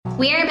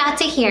We are about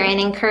to hear an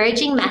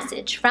encouraging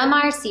message from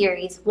our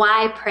series,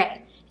 Why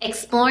Pray?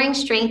 Exploring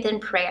Strength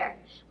in Prayer,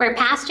 where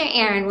Pastor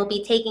Aaron will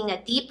be taking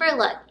a deeper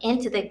look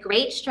into the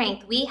great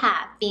strength we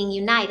have being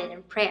united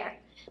in prayer.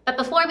 But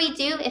before we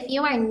do, if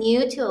you are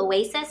new to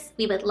Oasis,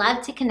 we would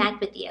love to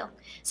connect with you.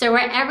 So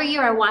wherever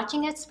you are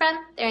watching us from,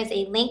 there is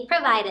a link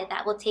provided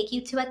that will take you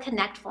to a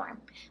connect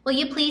form. Will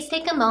you please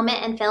take a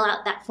moment and fill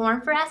out that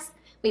form for us?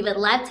 We would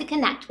love to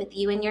connect with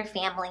you and your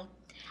family.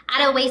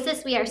 At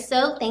Oasis, we are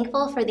so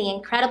thankful for the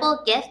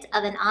incredible gift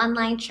of an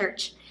online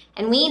church,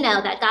 and we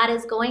know that God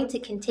is going to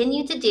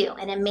continue to do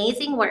an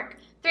amazing work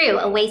through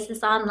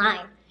Oasis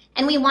Online,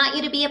 and we want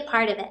you to be a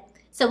part of it.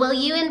 So will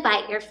you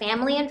invite your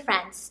family and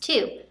friends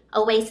to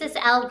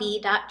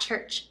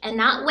oasislv.church and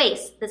not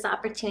waste this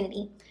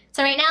opportunity?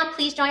 So right now,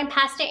 please join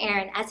Pastor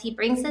Aaron as he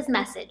brings his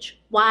message,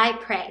 Why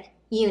Pray?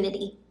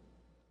 Unity.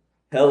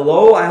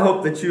 Hello, I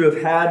hope that you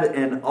have had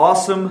an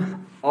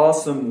awesome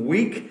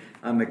week.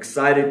 I'm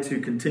excited to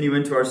continue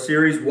into our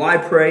series, Why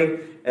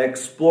Pray?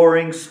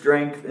 Exploring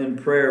Strength in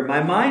Prayer.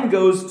 My mind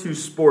goes to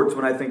sports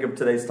when I think of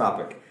today's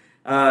topic.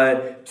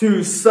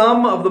 To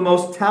some of the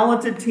most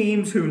talented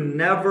teams who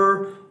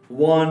never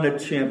won a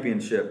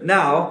championship.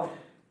 Now,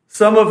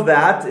 some of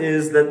that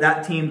is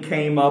that team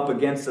came up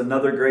against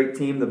another great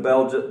team. The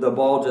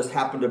ball just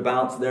happened to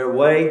bounce their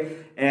way,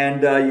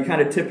 and you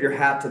kind of tip your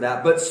hat to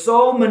that. But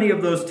so many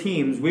of those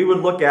teams we would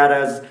look at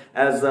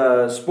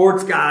as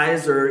sports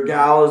guys or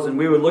gals, and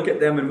we would look at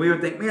them and we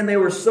would think, man, they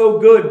were so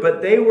good,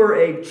 but they were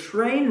a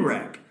train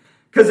wreck.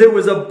 Because it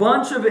was a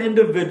bunch of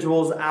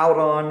individuals out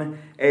on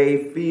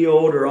a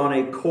field or on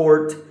a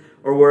court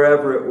or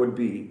wherever it would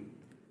be.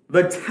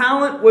 The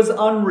talent was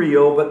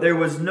unreal, but there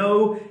was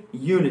no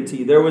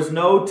unity. There was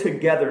no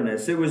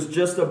togetherness. It was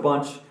just a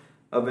bunch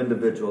of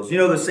individuals. You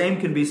know, the same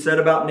can be said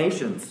about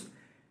nations.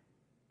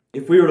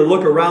 If we were to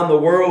look around the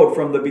world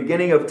from the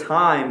beginning of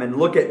time and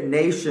look at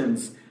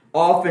nations,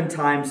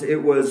 oftentimes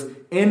it was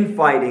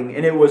infighting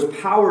and it was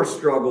power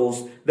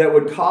struggles that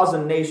would cause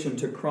a nation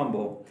to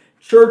crumble.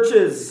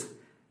 Churches,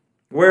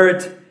 where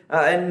it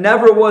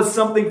never was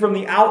something from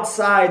the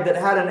outside that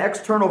had an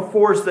external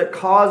force that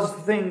caused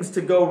things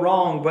to go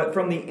wrong, but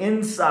from the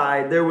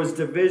inside there was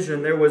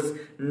division, there was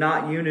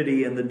not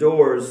unity, and the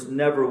doors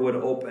never would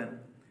open.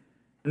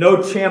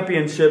 No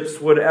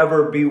championships would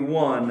ever be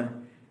won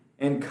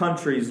in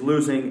countries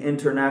losing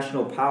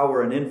international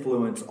power and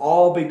influence,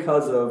 all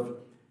because of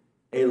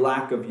a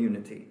lack of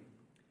unity.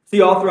 See,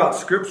 all throughout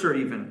Scripture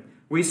even,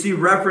 we see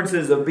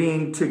references of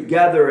being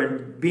together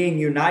and being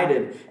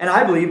united. And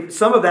I believe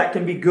some of that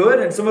can be good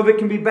and some of it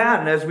can be bad.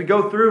 And as we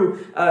go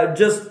through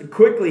just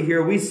quickly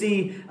here, we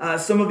see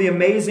some of the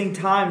amazing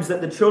times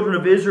that the children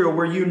of Israel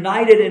were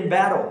united in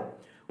battle.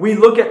 We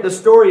look at the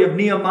story of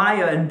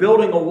Nehemiah and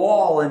building a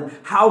wall and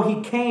how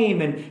he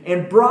came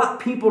and brought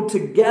people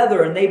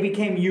together, and they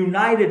became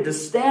united to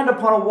stand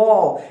upon a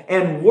wall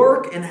and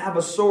work and have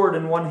a sword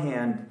in one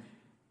hand.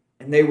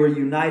 And they were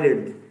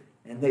united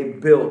and they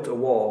built a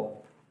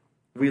wall.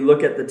 We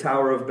look at the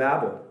Tower of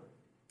Babel.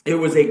 It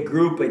was a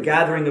group, a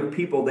gathering of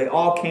people. They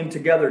all came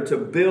together to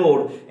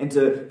build and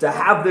to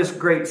have this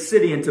great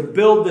city and to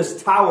build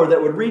this tower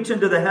that would reach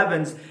into the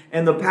heavens.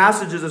 And the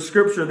passages of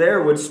Scripture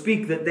there would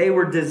speak that they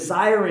were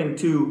desiring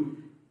to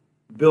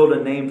build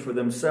a name for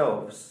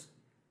themselves.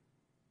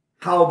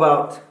 How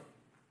about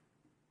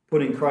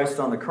putting Christ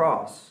on the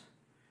cross?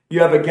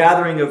 You have a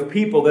gathering of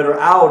people that are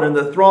out, and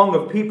the throng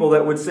of people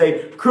that would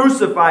say,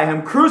 crucify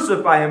him,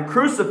 crucify him,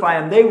 crucify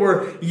him. They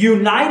were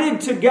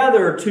united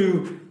together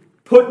to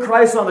put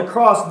Christ on the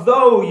cross,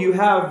 though you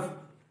have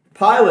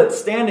Pilate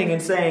standing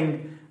and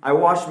saying, I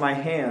wash my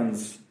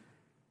hands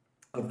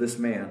of this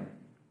man.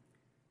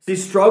 See,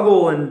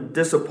 struggle and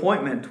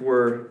disappointment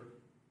were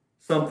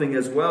something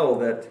as well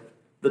that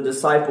the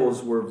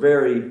disciples were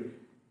very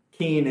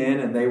keen in,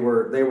 and they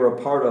were a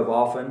part of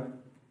often.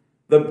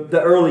 The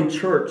early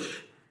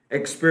church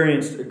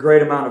experienced a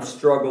great amount of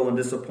struggle and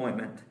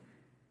disappointment.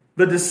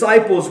 The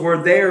disciples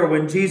were there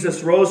when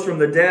Jesus rose from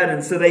the dead,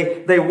 and so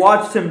they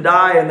watched him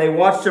die and they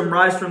watched him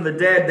rise from the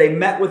dead. They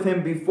met with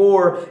him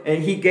before,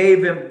 and he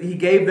gave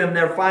them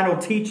their final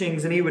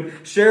teachings, and he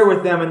would share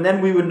with them, and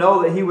then we would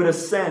know that he would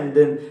ascend.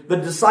 And the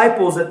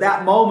disciples at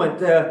that moment,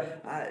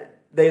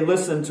 they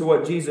listened to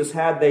what Jesus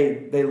had.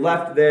 They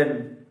left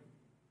then.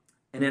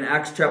 And in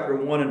Acts chapter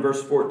 1 and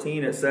verse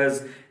 14, it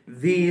says,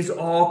 these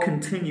all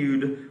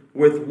continued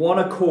with one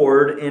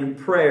accord in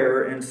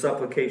prayer and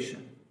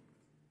supplication.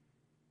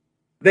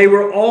 They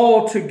were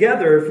all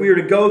together. If we were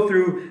to go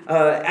through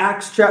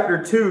Acts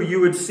chapter 2,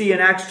 you would see in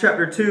Acts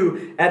chapter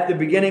 2, at the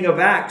beginning of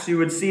Acts, you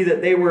would see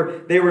that they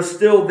were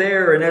still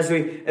there. And as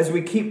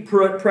we keep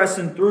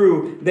pressing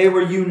through, they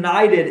were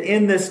united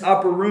in this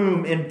upper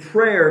room in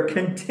prayer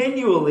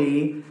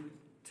continually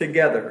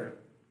together.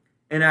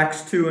 In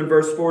Acts 2 and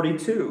verse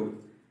 42,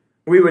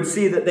 we would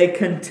see that they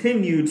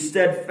continued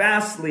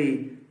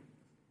steadfastly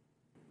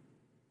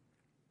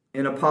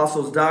in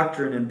apostles'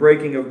 doctrine and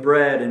breaking of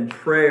bread and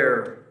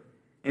prayer.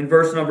 In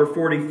verse number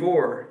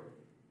 44,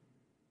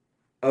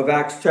 of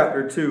Acts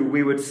chapter 2,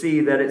 we would see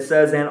that it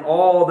says, and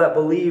all that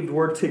believed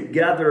were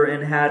together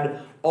and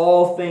had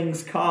all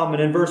things common.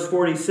 In verse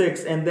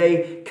 46, and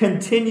they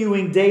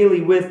continuing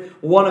daily with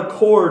one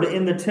accord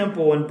in the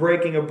temple and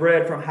breaking of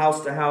bread from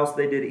house to house,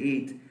 they did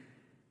eat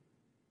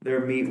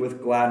their meat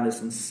with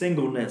gladness and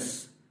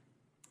singleness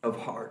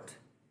of heart.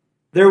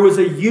 There was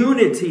a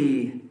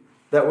unity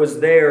that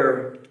was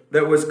there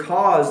that was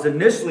caused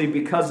initially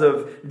because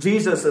of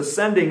Jesus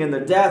ascending and the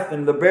death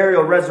and the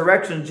burial,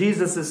 resurrection.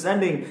 Jesus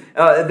ascending,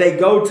 they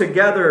go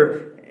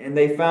together and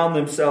they found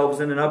themselves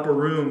in an upper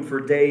room for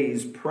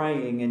days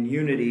praying in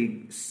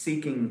unity,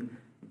 seeking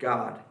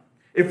God.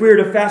 If we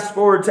were to fast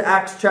forward to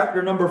Acts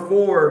chapter number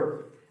 4,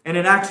 and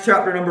in Acts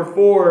chapter number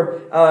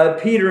 4,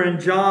 Peter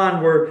and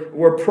John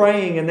were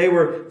praying and they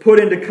were put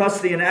into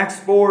custody. In Acts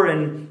 4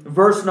 and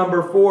verse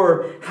number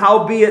 4,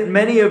 howbeit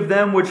many of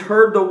them which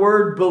heard the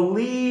word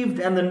believed,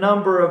 and the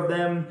number of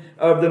them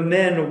of the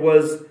men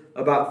was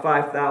about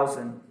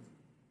 5,000.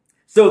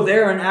 So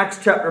there in Acts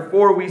chapter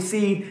 4, we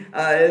see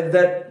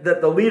that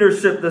the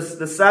leadership,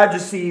 the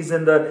Sadducees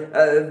and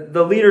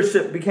the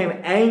leadership became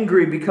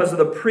angry because of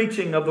the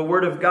preaching of the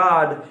word of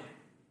God.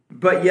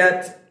 But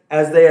yet,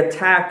 as they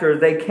attacked, or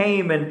they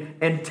came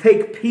and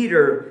take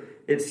Peter,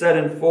 it said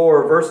in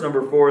verse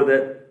number 4,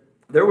 that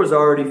there was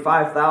already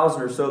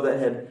 5,000 or so that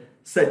had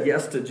said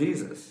yes to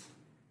Jesus.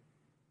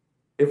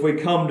 If we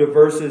come to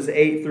verses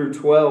 8 through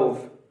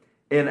 12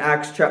 in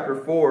Acts chapter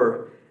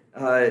 4,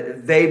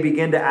 they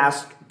begin to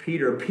ask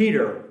Peter,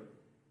 Peter,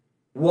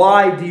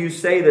 why do you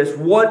say this?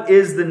 What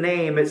is the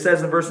name? It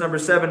says in verse number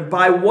 7,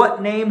 by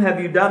what name have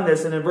you done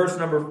this? And in verse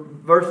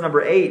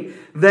number 8,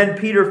 then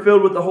Peter,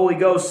 filled with the Holy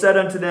Ghost, said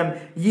unto them,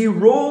 ye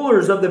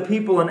rulers of the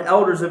people and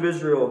elders of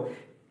Israel,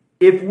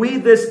 if we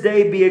this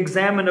day be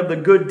examined of the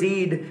good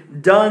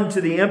deed done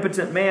to the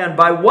impotent man,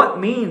 by what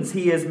means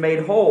he is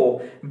made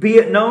whole, be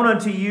it known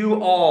unto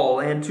you all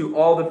and to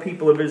all the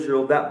people of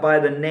Israel, that by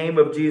the name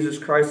of Jesus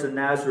Christ of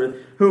Nazareth,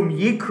 whom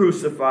ye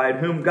crucified,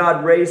 whom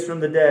God raised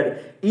from the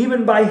dead,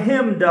 even by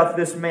him doth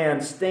this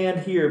man stand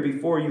here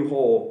before you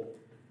whole.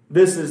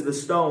 This is the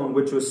stone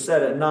which was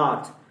set at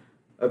naught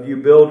of you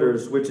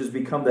builders, which has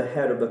become the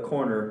head of the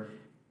corner.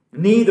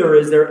 Neither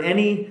is there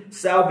any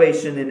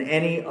salvation in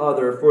any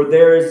other, for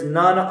there is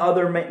none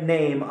other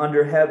name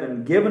under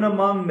heaven given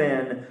among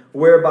men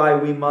whereby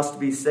we must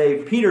be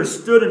saved. Peter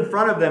stood in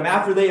front of them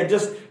after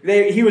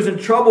he was in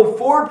trouble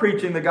for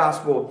preaching the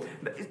gospel.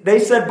 They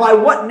said, by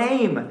what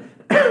name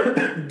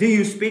do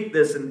you speak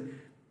this? And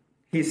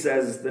he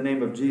says, the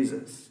name of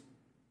Jesus.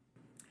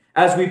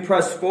 As we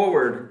press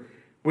forward,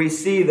 we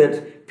see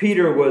that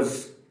Peter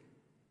was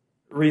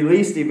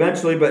released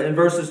eventually, but in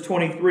verses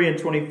 23 and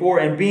 24,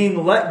 and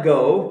being let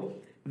go,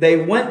 they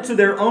went to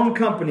their own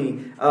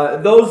company.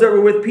 Those that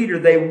were with Peter,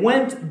 they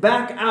went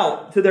back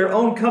out to their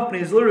own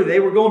companies. Literally, they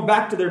were going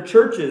back to their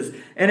churches.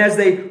 And as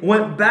they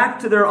went back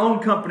to their own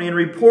company and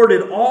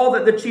reported all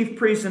that the chief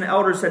priests and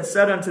elders had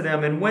said unto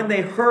them, and when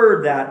they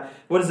heard that,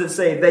 what does it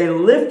say? They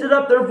lifted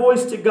up their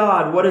voice to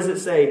God. What does it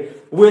say?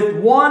 With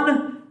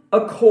one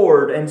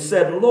accord, and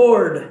said,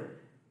 Lord,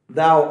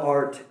 thou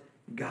art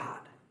God.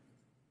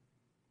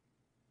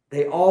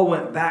 They all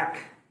went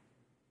back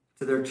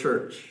to their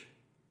church.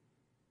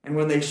 And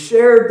when they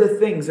shared the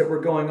things that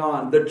were going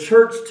on, the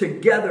church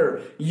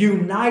together,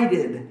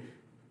 united,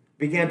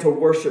 began to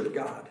worship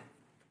God.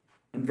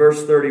 In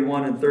verse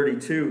 31 and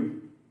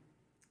 32,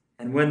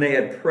 and when they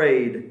had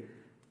prayed,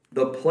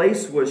 the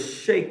place was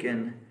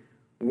shaken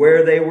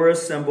where they were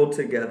assembled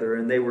together,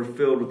 and they were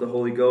filled with the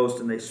Holy Ghost,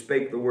 and they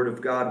spake the word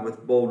of God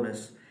with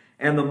boldness.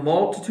 And the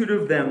multitude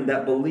of them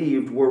that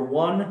believed were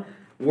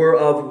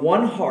of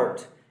one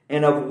heart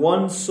and of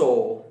one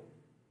soul.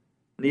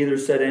 Neither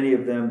said any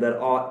of them that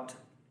aught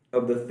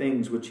of the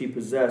things which he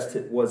possessed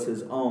it was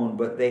his own,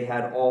 but they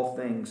had all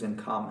things in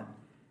common.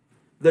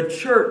 The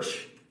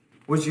church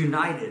was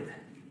united.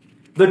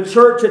 The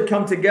church had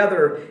come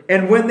together,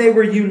 and when they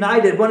were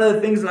united, one of the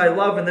things that I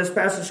love in this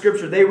passage of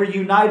Scripture, they were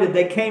united,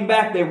 they came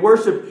back, they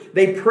worshiped,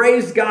 they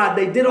praised God,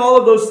 they did all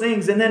of those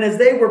things, and then as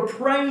they were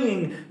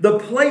praying, the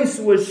place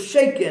was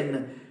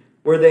shaken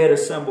where they had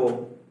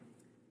assembled.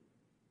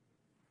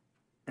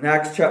 In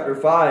Acts chapter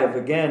 5,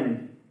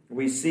 again,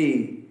 we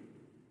see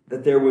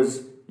that there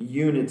was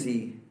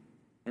unity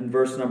in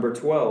verse number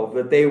 12,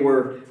 that they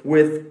were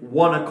with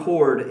one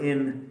accord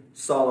in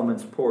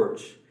Solomon's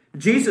porch.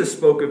 Jesus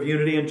spoke of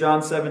unity in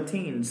John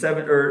 17,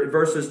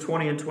 verses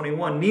 20 and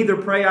 21. Neither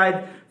pray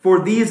I for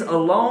these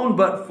alone,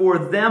 but for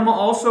them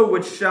also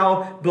which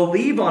shall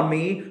believe on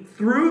me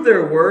through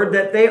their word,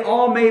 that they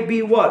all may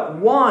be what?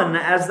 One,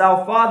 as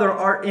thou, Father,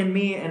 art in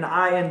me, and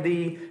I in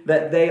thee,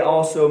 that they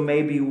also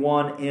may be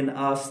one in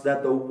us,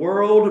 that the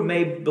world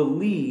may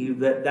believe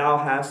that thou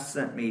hast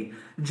sent me.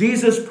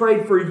 Jesus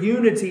prayed for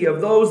unity of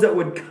those that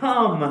would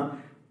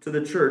come to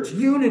the church.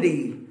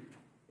 Unity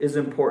is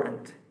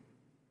important.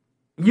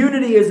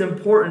 Unity is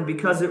important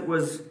because it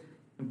was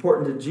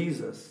important to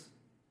Jesus.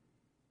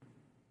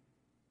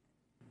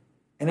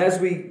 And as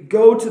we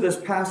go to this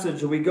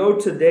passage, we go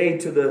today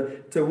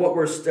to what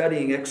we're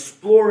studying,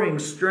 exploring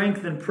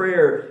strength in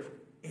prayer,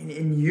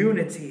 in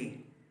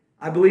unity.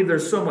 I believe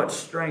there's so much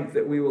strength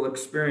that we will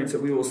experience,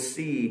 that we will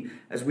see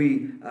as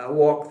we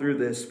walk through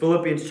this.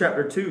 Philippians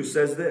chapter 2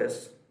 says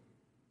this: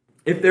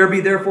 "If there be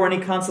therefore any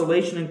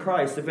consolation in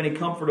Christ, if any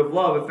comfort of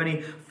love, if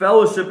any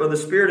fellowship of the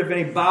Spirit, if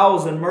any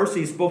bowels and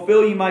mercies,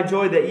 fulfill ye my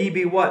joy, that ye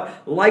be"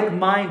 what?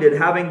 "Like-minded,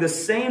 having the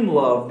same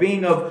love,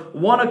 being of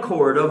one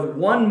accord, of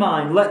one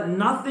mind. Let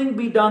nothing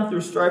be done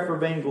through strife or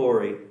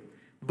vainglory,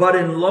 but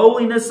in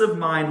lowliness of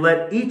mind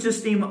let each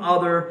esteem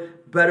other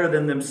better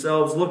than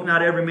themselves. Look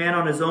not every man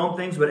on his own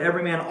things, but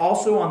every man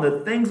also on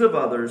the things of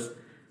others.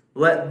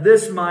 Let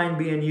this mind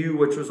be in you,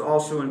 which was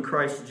also in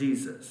Christ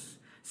Jesus."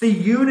 See,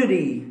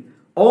 unity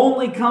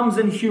only comes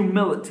in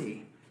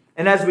humility.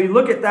 And as we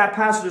look at that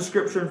passage of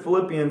Scripture in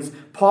Philippians,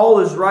 Paul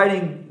is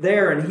writing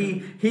there, and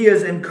he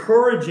is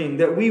encouraging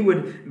that we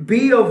would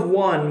be of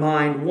one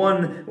mind,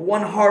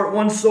 one heart,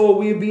 one soul.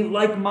 We would be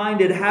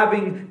like-minded,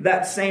 having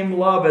that same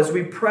love as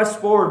we press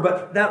forward.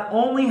 But that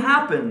only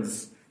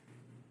happens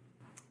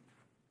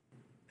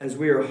as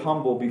we are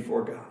humble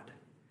before God.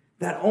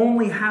 That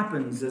only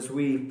happens as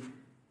we,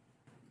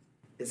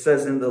 it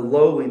says, in the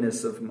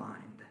lowliness of mind.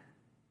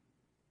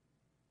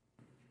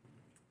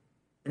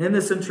 And in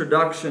this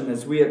introduction,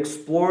 as we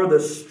explore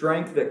the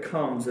strength that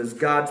comes as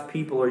God's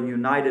people are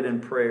united in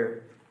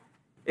prayer,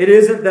 it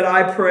isn't that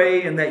I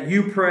pray and that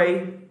you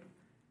pray.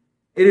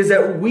 It is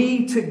that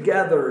we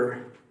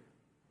together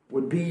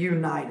would be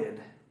united,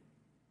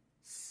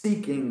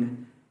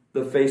 seeking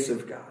the face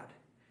of God.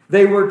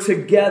 They were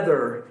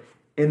together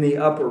in the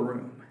upper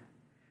room.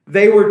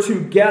 They were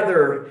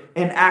together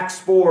in Acts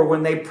 4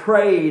 when they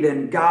prayed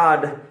and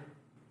God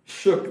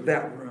shook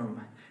that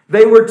room.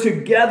 They were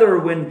together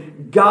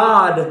when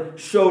God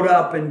showed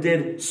up and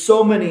did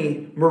so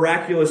many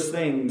miraculous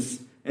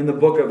things in the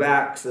book of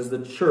Acts as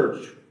the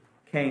church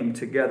came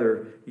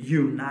together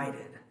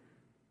united.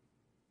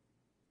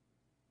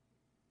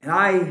 And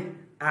I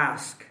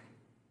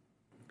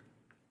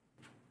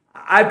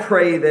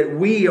pray that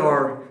we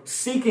are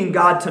seeking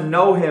God to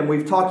know Him.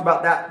 We've talked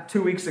about that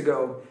 2 weeks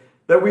ago.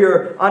 That we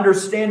are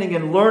understanding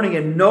and learning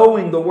and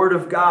knowing the Word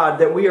of God.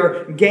 That we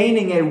are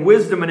gaining a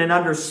wisdom and an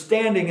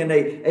understanding and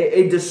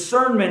a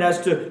discernment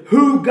as to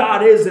who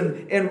God is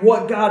and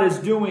what God is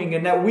doing.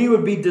 And that we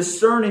would be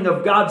discerning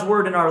of God's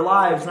Word in our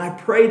lives. And I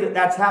pray that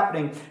that's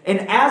happening.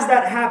 And as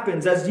that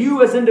happens, as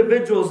you as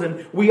individuals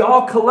and we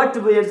all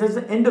collectively as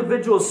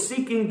individuals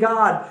seeking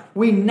God,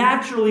 we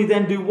naturally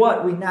then do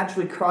what? We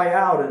naturally cry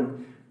out,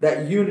 and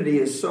that unity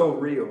is so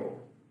real.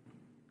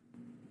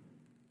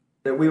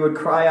 That we would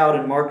cry out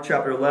in Mark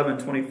chapter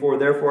 11:24,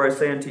 "Therefore I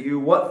say unto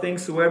you, what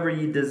things soever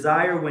ye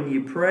desire when ye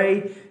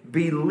pray,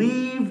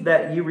 believe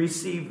that ye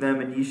receive them,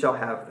 and ye shall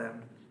have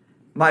them."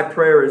 My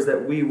prayer is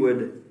that we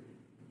would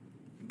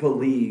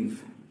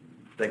believe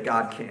that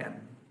God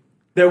can.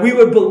 That we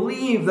would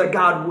believe that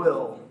God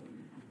will.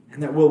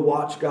 And that we'll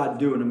watch God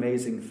do an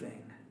amazing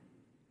thing.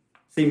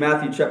 See,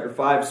 Matthew chapter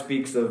 5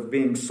 speaks of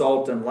being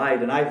salt and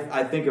light. And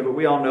I think of it,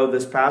 we all know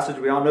this passage.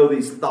 We all know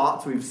these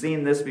thoughts. We've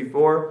seen this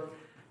before.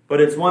 But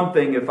it's one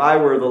thing if I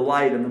were the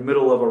light in the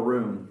middle of a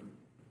room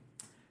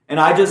and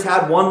I just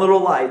had one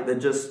little light that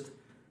just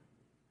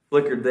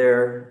flickered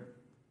there.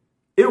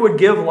 It would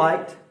give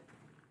light.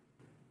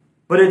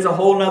 But it's a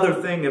whole other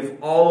thing if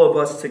all of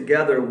us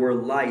together were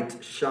light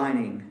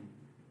shining.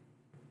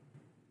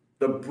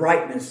 The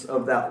brightness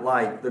of that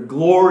light, the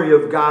glory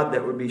of God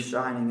that would be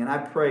shining. And I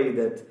pray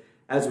that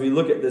as we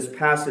look at this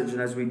passage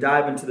and as we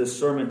dive into this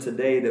sermon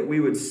today, that we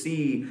would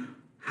see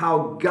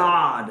how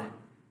God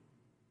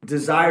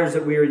desires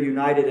that we are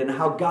united and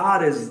how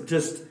God is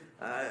just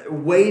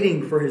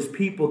waiting for His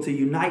people to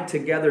unite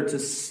together to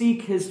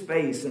seek His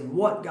face and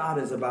what God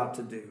is about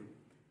to do.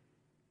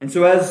 And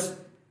so as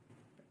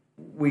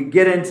we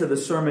get into the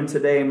sermon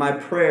today, my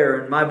prayer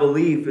and my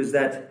belief is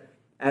that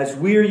as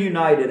we are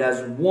united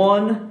as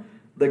one,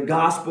 the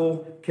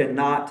gospel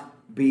cannot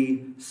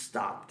be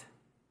stopped.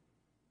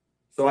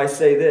 So I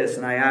say this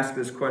and I ask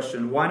this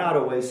question, why not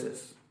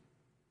Oasis?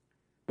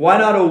 Why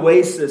not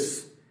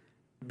Oasis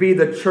be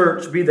the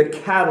church, be the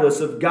catalyst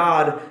of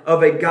God,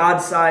 of a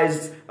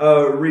God-sized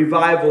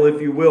revival,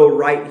 if you will,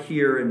 right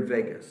here in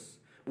Vegas?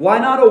 Why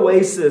not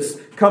Oasis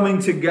coming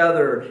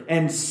together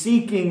and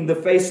seeking the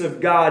face of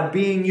God,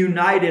 being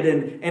united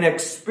and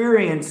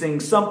experiencing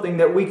something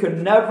that we could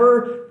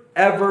never,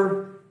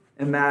 ever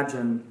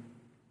imagine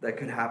that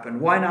could happen?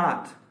 Why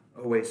not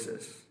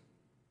Oasis?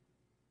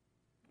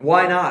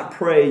 Why not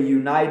pray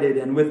united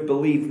and with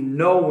belief,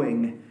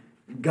 knowing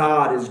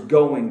God is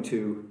going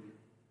to?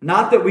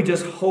 Not that we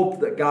just hope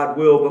that God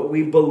will, but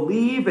we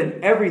believe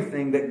in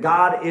everything that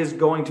God is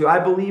going to. I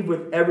believe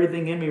with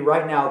everything in me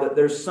right now that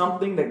there's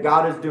something that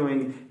God is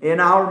doing in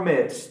our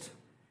midst.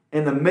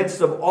 In the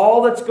midst of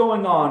all that's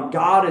going on,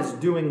 God is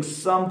doing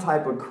some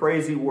type of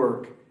crazy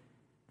work.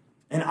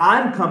 And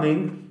I'm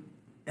coming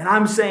and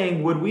I'm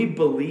saying, would we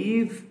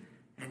believe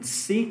and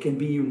seek and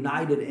be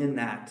united in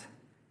that?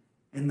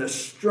 And the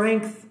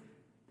strength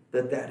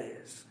that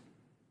is.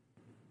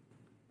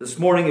 This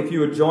morning, if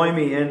you would join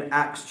me in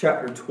Acts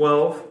chapter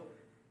 12,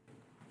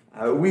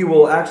 We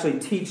will actually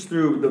teach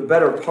through the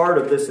better part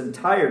of this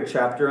entire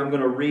chapter. I'm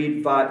going to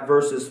read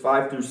verses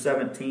 5 through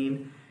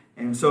 17.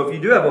 And so if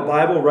you do have a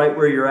Bible right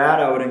where you're at,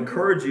 I would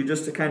encourage you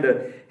just to kind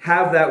of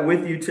have that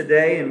with you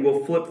today. And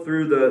we'll flip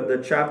through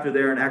the chapter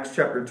there in Acts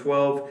chapter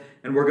 12.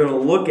 And we're going to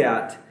look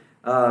at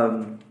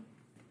an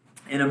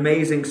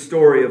amazing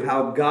story of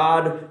how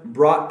God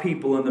brought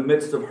people in the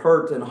midst of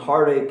hurt and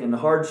heartache and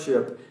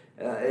hardship.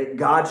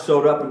 God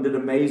showed up and did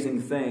an amazing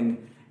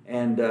thing.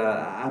 And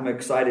I'm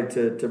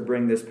excited to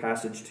bring this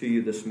passage to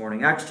you this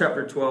morning. Acts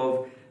chapter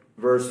 12,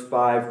 verse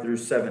 5 through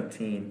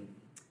 17.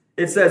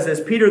 It says this,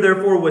 Peter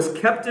therefore was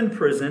kept in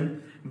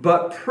prison,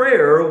 but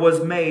prayer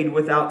was made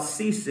without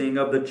ceasing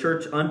of the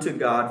church unto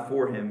God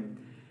for him.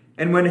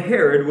 And when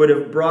Herod would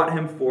have brought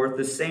him forth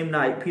the same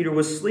night, Peter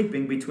was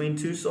sleeping between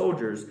two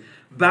soldiers,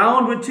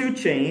 bound with two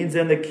chains,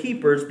 and the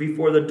keepers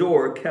before the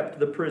door kept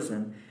the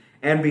prison.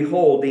 And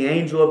behold, the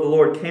angel of the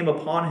Lord came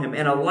upon him,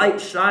 and a light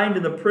shined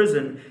in the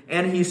prison,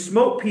 and he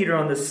smote Peter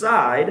on the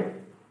side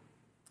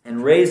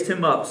and raised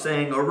him up,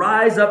 saying,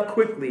 Arise up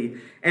quickly.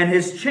 And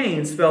his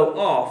chains fell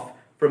off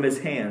from his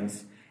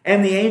hands.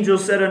 And the angel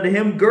said unto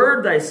him,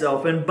 Gird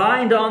thyself, and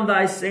bind on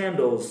thy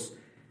sandals.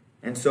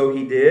 And so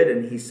he did,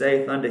 and he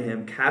saith unto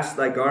him, Cast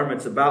thy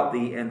garments about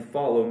thee, and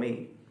follow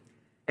me.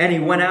 And he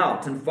went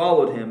out and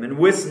followed him, and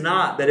wist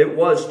not that it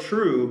was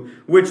true,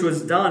 which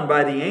was done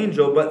by the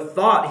angel, but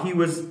thought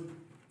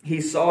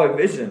he saw a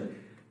vision.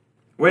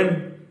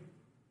 When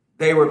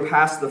they were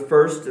past the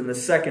first and the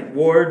second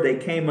ward, they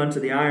came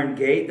unto the iron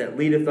gate that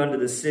leadeth unto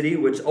the city,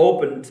 which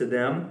opened to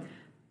them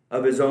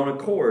of his own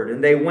accord.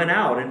 And they went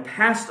out and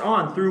passed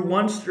on through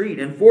one street,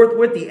 and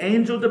forthwith the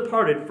angel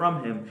departed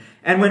from him.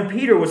 And when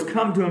Peter was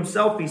come to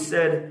himself, he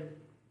said,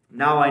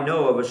 Now I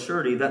know of a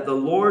surety that the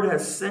Lord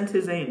hath sent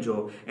his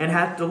angel, and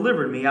hath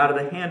delivered me out of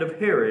the hand of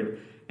Herod,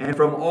 and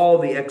from all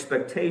the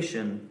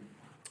expectation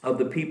of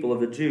the people of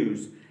the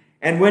Jews.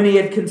 And when he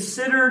had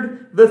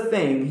considered the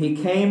thing, he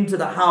came to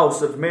the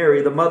house of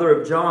Mary, the mother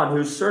of John,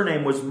 whose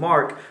surname was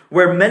Mark,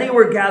 where many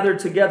were gathered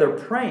together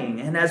praying.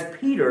 And as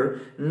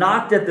Peter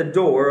knocked at the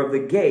door of the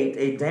gate,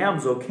 a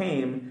damsel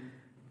came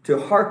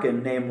to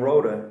hearken, named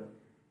Rhoda.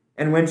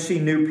 And when she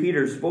knew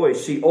Peter's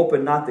voice, she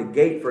opened not the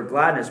gate for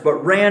gladness,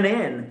 but ran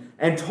in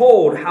and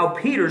told how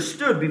Peter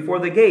stood before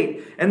the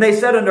gate. And they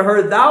said unto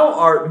her, Thou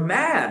art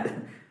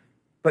mad.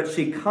 But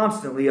she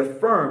constantly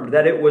affirmed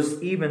that it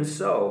was even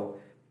so.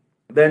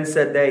 Then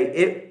said they,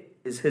 It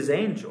is his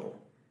angel.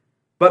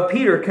 But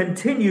Peter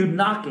continued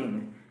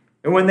knocking.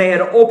 And when they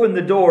had opened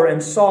the door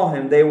and saw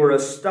him, they were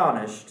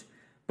astonished.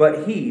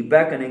 But he,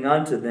 beckoning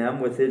unto them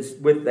with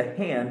the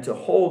hand to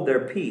hold their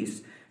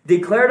peace,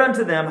 declared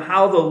unto them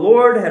how the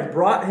Lord had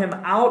brought him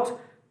out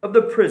of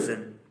the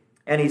prison.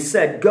 And he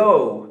said,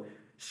 Go,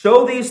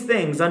 show these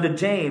things unto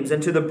James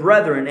and to the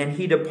brethren. And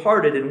he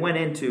departed and went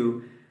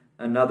into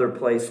another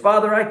place.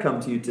 Father, I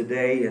come to you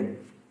today, and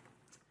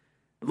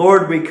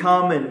Lord, we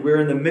come and we're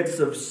in the midst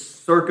of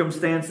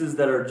circumstances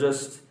that are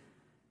just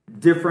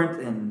different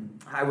and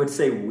I would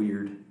say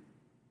weird.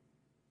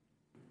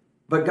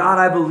 But God,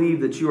 I believe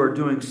that you are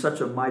doing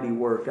such a mighty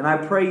work. And I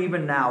pray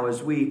even now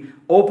as we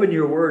open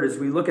your word, as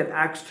we look at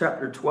Acts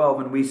chapter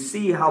 12 and we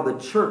see how the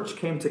church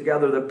came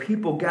together, the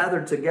people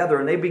gathered together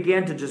and they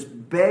began to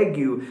just beg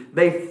you.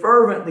 They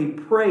fervently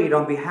prayed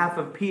on behalf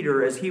of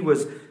Peter as he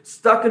was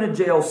stuck in a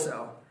jail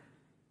cell.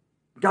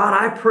 God,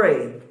 I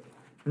pray,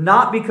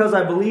 not because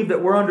I believe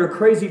that we're under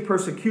crazy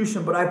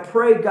persecution, but I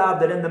pray, God,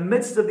 that in the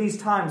midst of these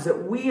times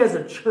that we as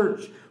a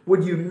church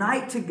would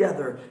unite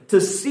together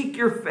to seek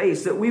your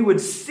face, that we would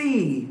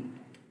see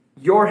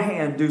your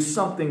hand do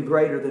something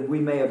greater than we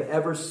may have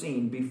ever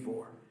seen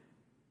before.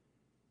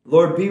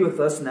 Lord, be with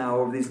us now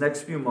over these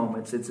next few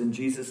moments. It's in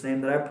Jesus' name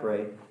that I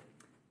pray.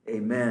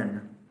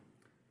 Amen.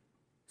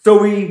 So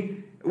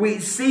we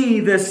see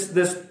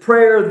this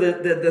prayer,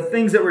 the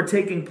things that were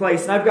taking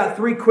place. And I've got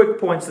 3 quick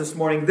points this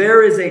morning.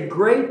 There is a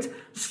great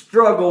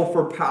struggle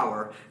for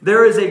power.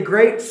 There is a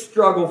great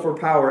struggle for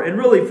power. And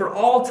really, for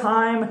all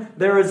time,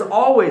 there has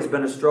always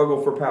been a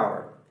struggle for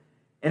power.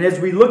 And as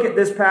we look at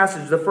this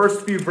passage, the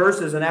first few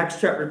verses in Acts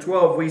chapter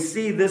 12, we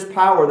see this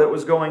power that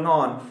was going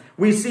on.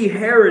 We see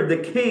Herod, the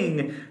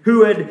king,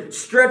 who had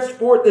stretched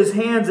forth his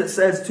hands, it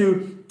says,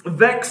 to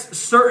vex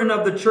certain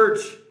of the church.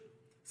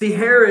 See,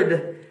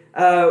 Herod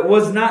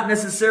was not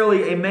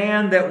necessarily a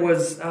man that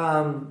was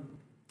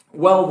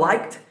well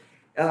liked.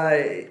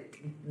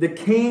 The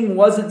king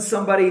wasn't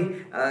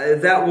somebody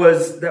that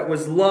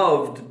was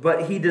loved,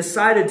 but he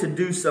decided to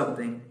do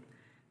something.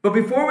 But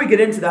before we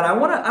get into that, I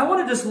want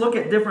to just look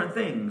at different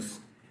things.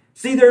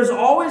 See, there's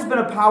always been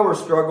a power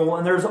struggle,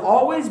 and there's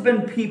always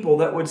been people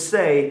that would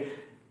say,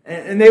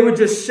 and they would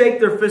just shake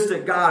their fist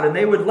at God, and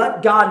they would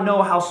let God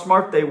know how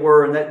smart they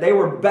were, and that they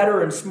were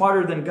better and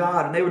smarter than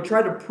God, and they would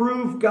try to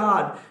prove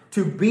God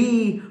to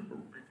be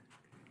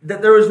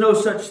that there is no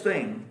such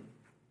thing.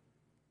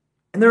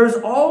 And there has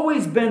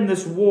always been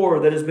this war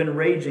that has been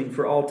raging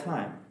for all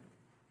time.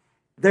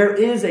 There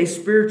is a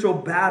spiritual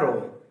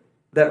battle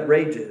that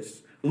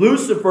rages.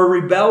 Lucifer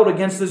rebelled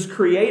against his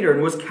creator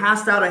and was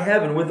cast out of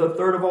heaven with a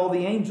third of all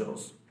the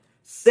angels.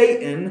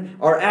 Satan,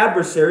 our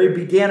adversary,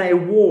 began a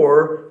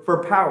war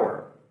for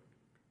power.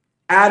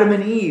 Adam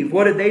and Eve,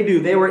 what did they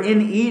do? They were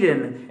in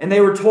Eden, and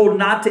they were told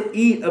not to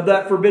eat of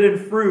that forbidden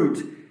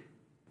fruit.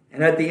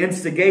 And at the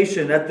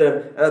instigation, at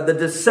the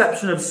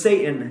deception of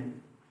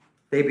Satan,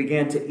 they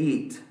began to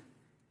eat.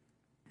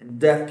 And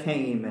death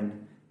came,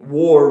 and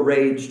war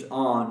raged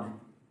on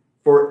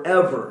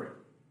forever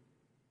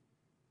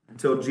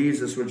until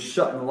Jesus would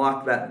shut and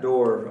lock that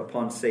door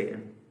upon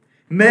Satan.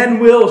 Men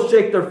will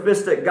shake their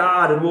fist at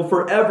God and will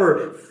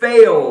forever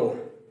fail.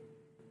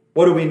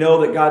 What do we know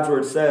that God's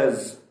Word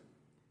says?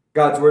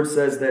 God's Word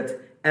says that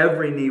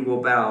every knee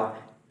will bow,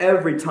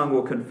 every tongue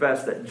will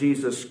confess that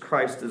Jesus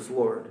Christ is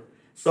Lord.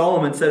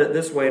 Solomon said it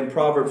this way in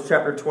Proverbs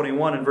chapter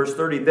 21 and verse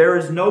 30, "There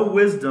is no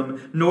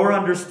wisdom, nor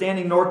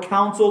understanding, nor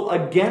counsel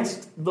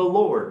against the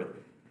Lord."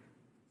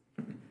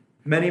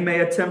 Many may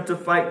attempt to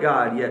fight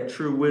God, yet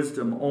true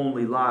wisdom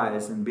only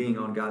lies in being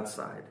on God's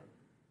side.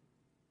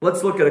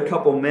 Let's look at a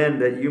couple men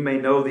that you may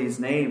know these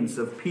names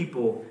of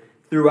people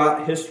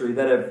throughout history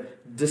that have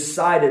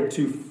decided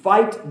to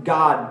fight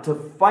God, to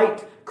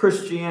fight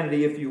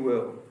Christianity, if you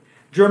will.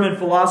 German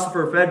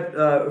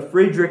philosopher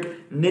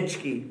Friedrich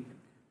Nietzsche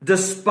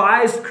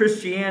despised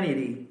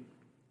Christianity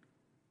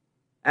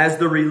as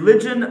the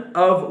religion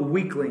of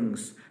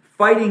weaklings.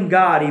 Fighting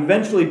God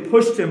eventually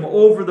pushed him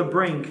over the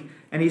brink,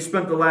 and he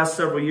spent the last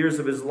several years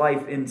of his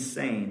life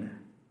insane.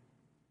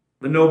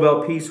 The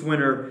Nobel Peace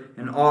winner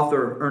and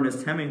author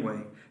Ernest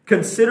Hemingway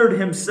considered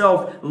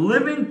himself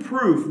living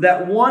proof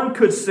that one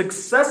could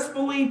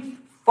successfully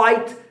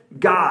fight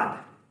God.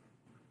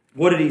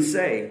 What did he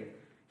say?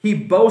 He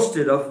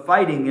boasted of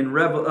fighting in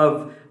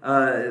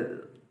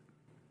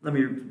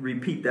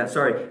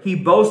He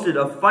boasted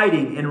of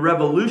fighting in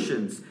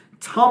revolutions,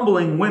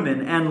 tumbling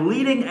women, and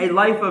leading a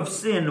life of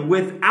sin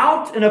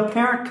without an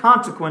apparent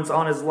consequence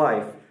on his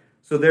life.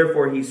 So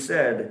therefore, he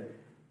said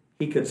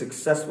he could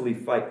successfully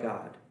fight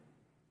God.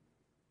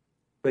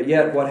 But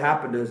yet, what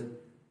happened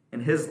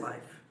in his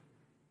life?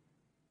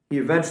 He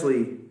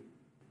eventually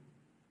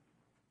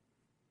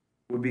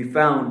would be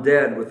found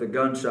dead with a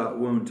gunshot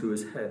wound to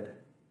his head.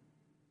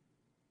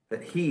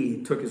 That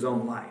he took his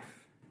own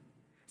life.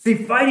 See,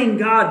 fighting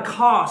God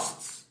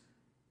costs.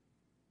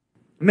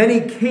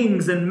 Many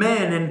kings and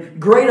men and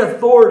great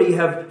authority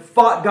have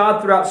fought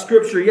God throughout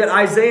Scripture. Yet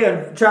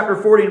Isaiah chapter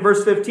 40 and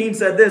verse 15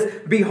 said this,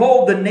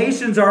 "Behold, the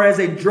nations are as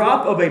a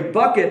drop of a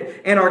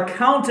bucket and are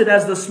counted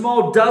as the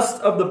small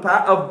dust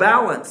of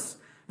balance."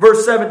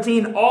 Verse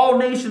 17, "All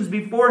nations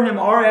before him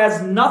are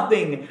as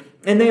nothing,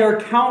 and they are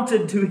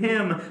counted to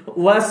him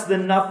less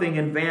than nothing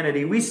in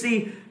vanity." We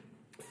see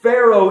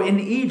Pharaoh in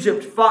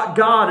Egypt fought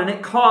God, and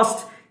it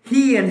cost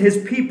he and his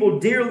people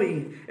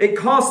dearly. It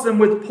cost them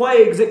with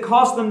plagues. It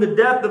cost them the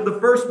death of the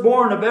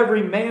firstborn of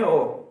every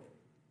male.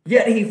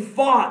 Yet he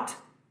fought,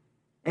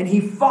 and he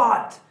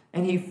fought,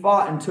 and he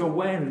fought until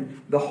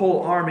when the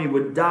whole army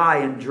would die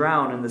and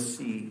drown in the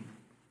sea.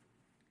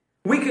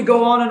 We could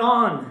go on and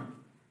on.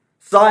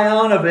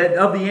 Sihon of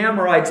the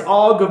Amorites,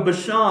 Og of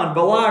Bashan,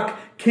 Balak,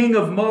 king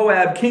of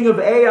Moab, king of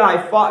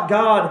Ai, fought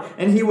God,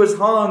 and he was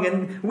hung.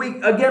 And we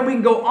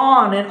can go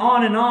on and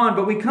on and on,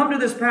 but we come to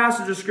this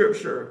passage of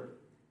Scripture.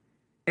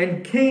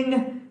 And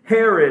King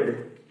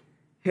Herod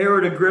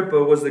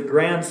Agrippa, was the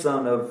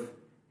grandson of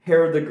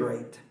Herod the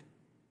Great.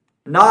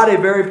 Not a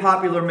very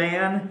popular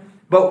man,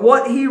 but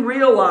what he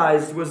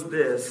realized was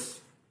this.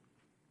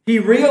 He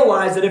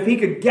realized that if he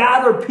could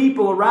gather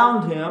people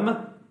around him,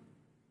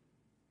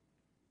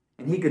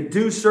 and he could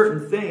do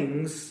certain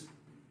things,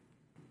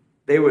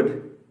 they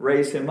would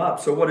raise him up.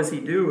 So what does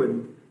he do?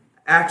 In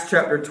Acts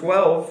chapter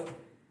 12,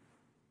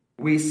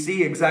 we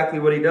see exactly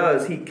what he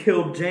does. He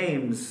killed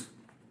James,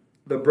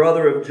 the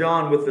brother of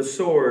John, with the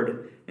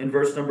sword, in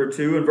verse number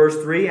 2 and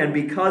verse 3. And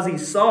because he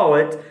saw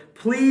it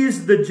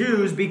pleased the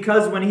Jews,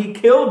 because when he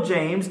killed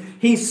James,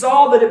 he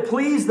saw that it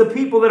pleased the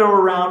people that are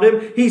around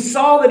him. He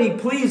saw that he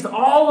pleased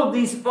all of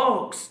these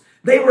folks.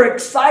 They were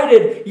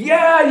excited.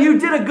 Yeah, you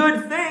did a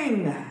good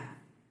thing.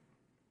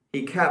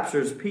 He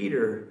captures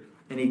Peter,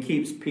 and he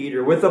keeps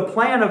Peter with a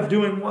plan of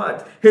doing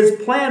what? His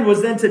plan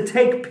was then to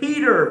take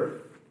Peter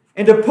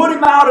and to put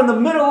him out in the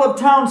middle of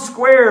town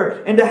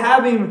square and to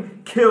have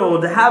him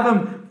killed, to have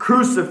him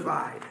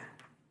crucified.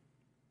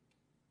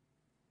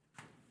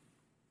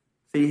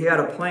 See, he had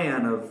a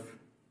plan of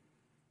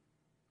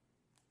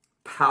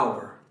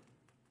power,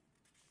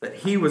 that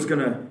he was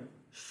going to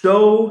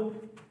show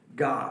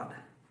God.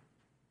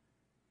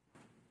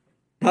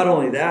 Not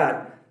only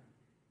that,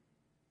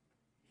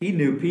 he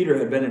knew Peter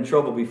had been in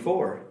trouble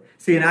before.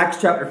 See, in Acts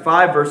chapter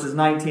 5, verses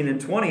 19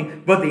 and 20,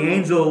 "But the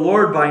angel of the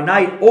Lord by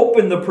night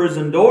opened the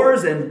prison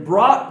doors and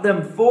brought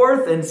them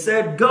forth and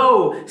said,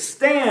 'Go,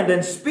 stand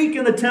and speak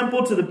in the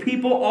temple to the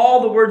people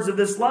all the words of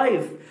this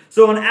life.'"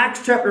 So in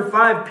Acts chapter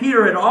 5,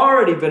 Peter had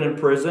already been in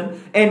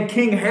prison, and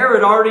King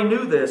Herod already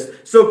knew this.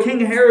 So King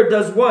Herod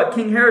does what?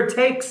 King Herod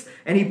takes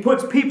and he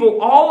puts people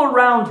all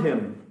around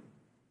him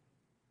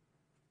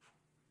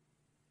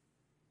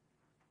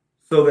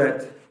so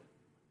that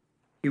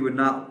he would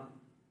not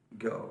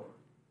go.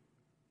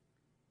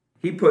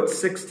 he put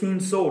 16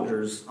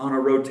 soldiers on a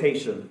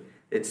rotation.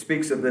 It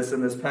speaks of this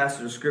in this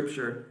passage of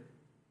Scripture,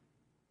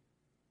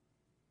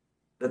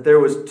 that there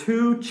was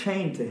 2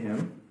 chained to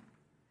him,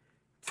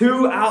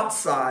 2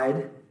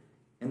 outside,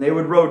 and they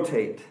would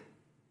rotate.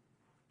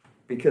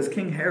 Because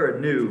King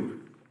Herod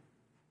knew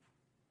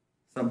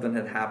something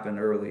had happened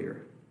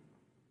earlier.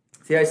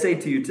 See, I say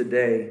to you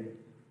today,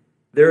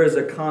 there is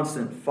a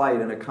constant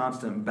fight and a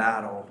constant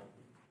battle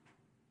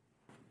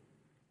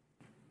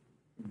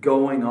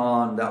going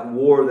on, that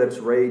war that's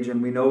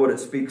raging. We know what it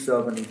speaks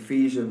of in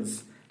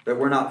Ephesians, that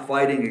we're not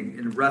fighting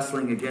and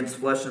wrestling against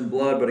flesh and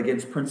blood, but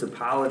against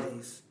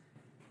principalities.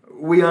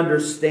 We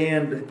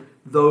understand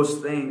those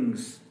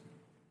things.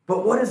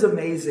 But what is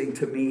amazing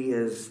to me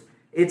is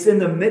it's in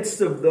the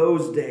midst of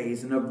those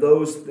days and of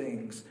those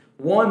things,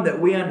 one,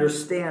 that we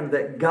understand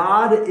that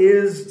God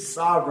is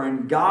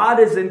sovereign. God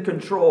is in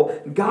control.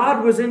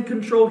 God was in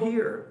control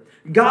here.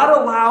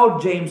 God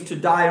allowed James to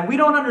die, and we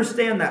don't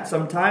understand that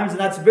sometimes, and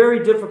that's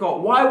very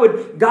difficult. Why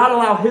would God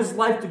allow his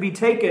life to be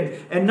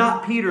taken and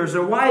not Peter's?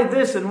 Or why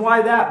this and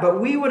why that?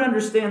 But we would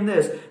understand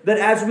this, that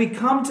as we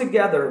come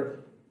together,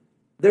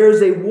 there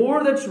is a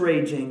war that's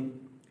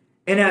raging,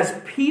 and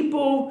as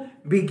people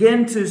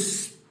begin to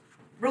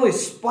really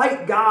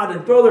spite God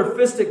and throw their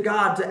fist at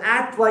God, to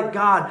act like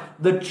God,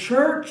 the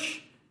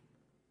church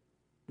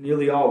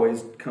nearly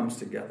always comes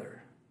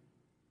together.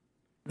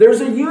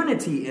 There's a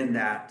unity in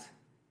that.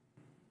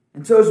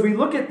 And so as we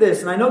look at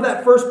this, and I know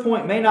that first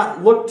point may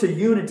not look to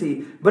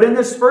unity, but in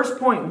this first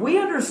point, we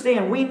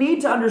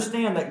need to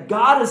understand that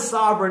God is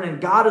sovereign and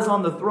God is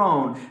on the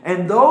throne.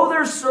 And though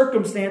there's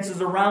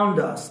circumstances around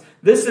us,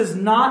 this is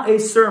not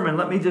a sermon.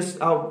 Maybe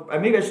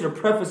I should have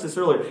prefaced this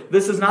earlier.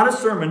 This is not a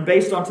sermon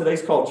based on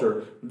today's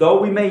culture. Though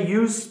we may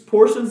use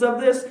portions of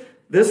this,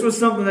 this was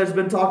something that's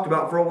been talked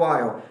about for a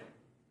while.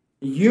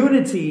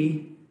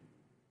 Unity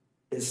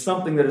is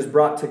something that is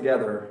brought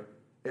together,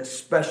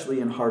 especially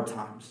in hard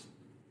times.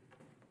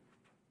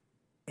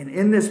 And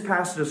in this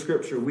passage of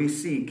Scripture, we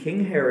see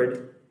King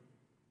Herod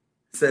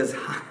says,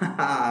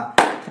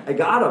 I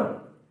got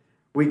him.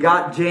 We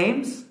got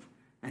James,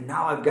 and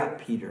now I've got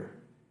Peter.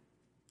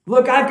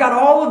 Look, I've got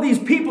all of these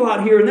people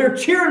out here, and they're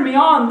cheering me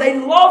on. They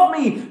love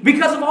me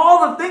because of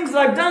all the things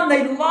that I've done.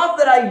 They love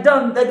that I've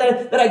done,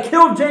 that I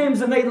killed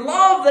James, and they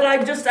love that I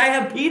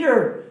have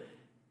Peter.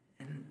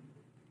 And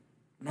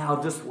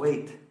now just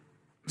wait.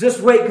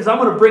 Just wait, because I'm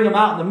going to bring him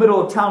out in the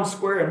middle of town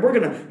square, and we're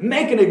going to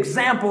make an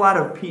example out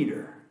of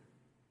Peter.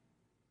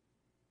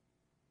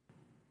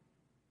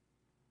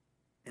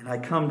 And I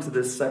come to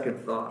this second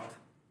thought.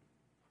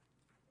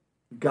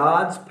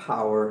 God's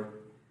power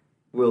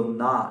will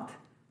not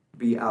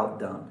be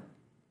outdone.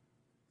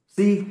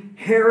 See,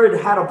 Herod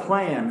had a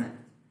plan.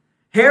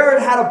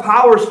 Herod had a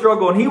power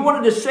struggle, and he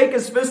wanted to shake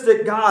his fist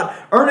at God.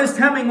 Ernest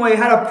Hemingway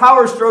had a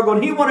power struggle,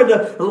 and he wanted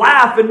to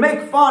laugh and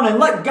make fun and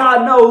let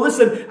God know,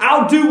 listen,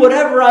 I'll do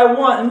whatever I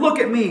want, and look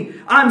at me.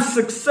 I'm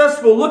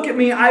successful. Look at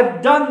me.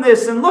 I've done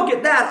this, and look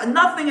at that.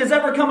 Nothing has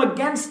ever come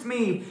against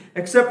me,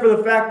 except for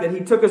the fact that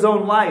he took his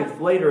own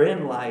life later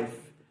in life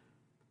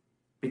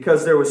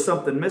because there was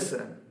something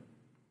missing.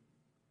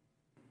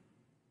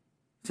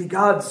 See,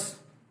 God's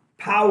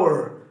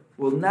power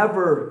will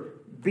never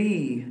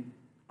be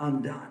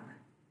undone.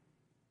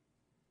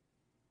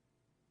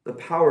 The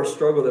power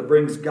struggle that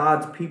brings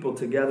God's people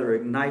together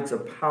ignites a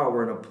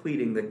power and a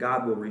pleading that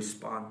God will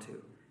respond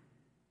to.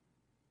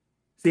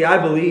 See, I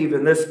believe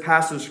in this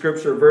passage of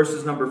Scripture,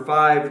 verses number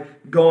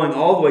 5, going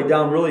all the way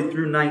down really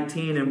through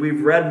 19, and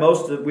we've read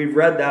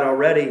that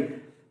already.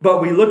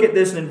 But we look at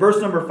this, and in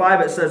verse number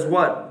 5 it says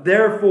what?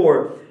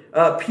 Therefore,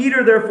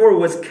 Peter therefore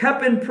was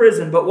kept in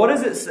prison. But what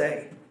does it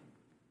say?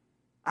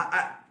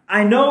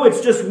 I know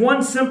it's just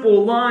one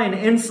simple line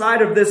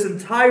inside of this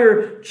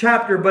entire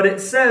chapter, but it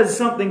says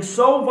something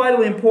so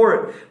vitally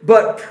important.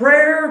 But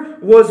prayer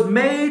was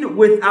made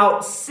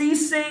without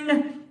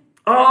ceasing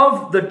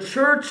of the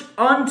church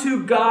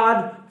unto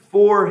God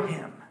for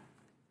him.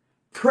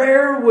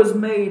 Prayer was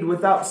made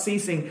without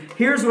ceasing.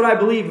 Here's what I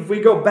believe. If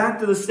we go back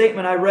to the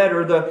statement I read,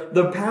 or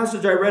the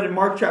passage I read in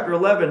Mark chapter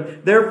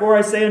 11, therefore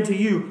I say unto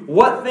you,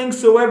 what things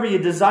soever you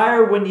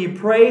desire when ye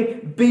pray,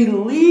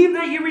 believe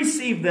that ye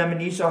receive them,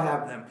 and ye shall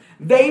have them.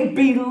 They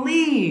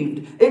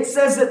believed. It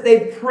says that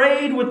they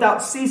prayed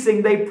without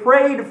ceasing. They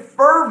prayed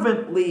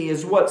fervently,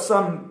 is what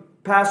some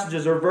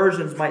passages or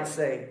versions might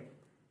say.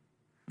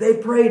 They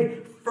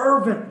prayed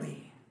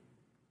fervently.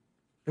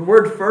 The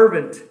word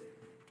fervent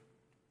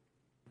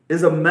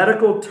is a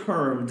medical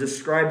term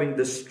describing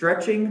the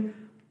stretching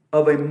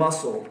of a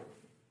muscle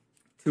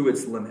to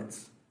its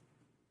limits.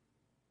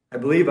 I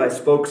believe I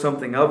spoke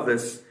something of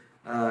this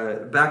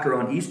back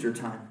around Easter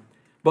time.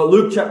 But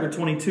Luke chapter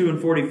 22 and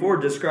 44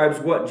 describes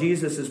what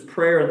Jesus'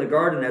 prayer in the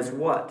garden as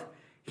what?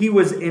 He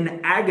was in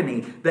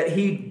agony, that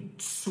he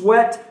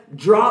sweat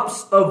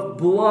drops of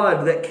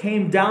blood that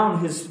came down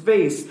his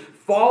face,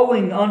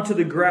 falling onto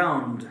the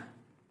ground.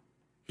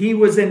 He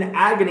was in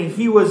agony.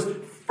 He was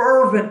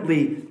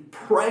fervently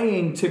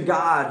praying to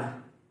God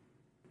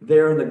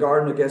there in the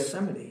Garden of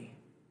Gethsemane.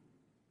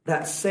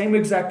 That same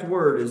exact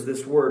word is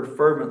this word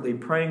fervently,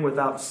 praying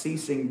without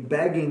ceasing,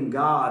 begging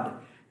God.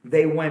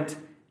 They went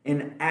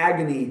in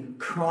agony,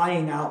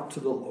 crying out to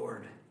the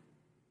Lord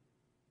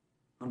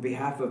on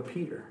behalf of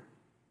Peter.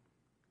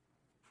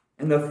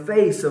 In the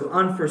face of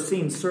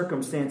unforeseen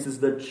circumstances,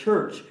 the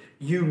church,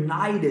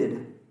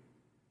 united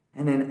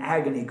and in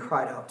agony,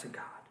 cried out to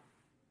God.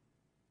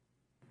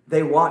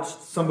 They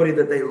watched somebody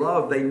that they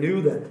loved. They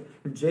knew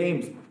that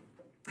James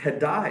had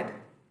died.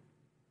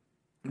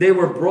 They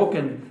were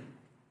broken.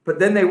 But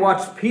then they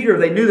watched Peter.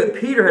 They knew that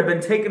Peter had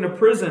been taken to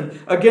prison.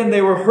 Again,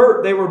 they were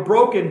hurt. They were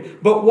broken.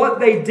 But what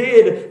they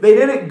did, they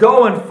didn't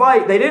go and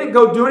fight. They didn't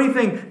go do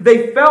anything.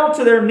 They fell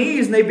to their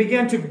knees and they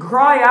began to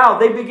cry out.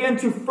 They began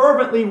to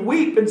fervently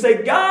weep and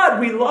say, God,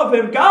 we love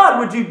him. God,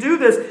 would you do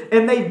this?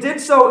 And they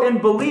did so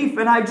in belief.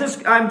 And I'm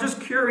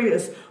just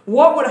curious,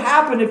 what would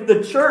happen if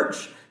the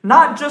church,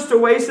 not just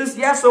Oasis,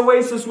 yes,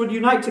 Oasis would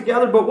unite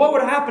together, but what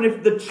would happen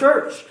if the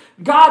church,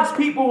 God's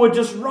people, would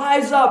just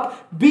rise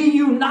up, be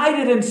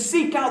united, and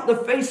seek out the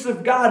face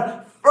of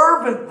God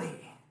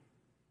fervently?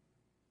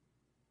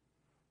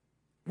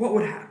 What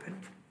would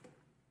happen?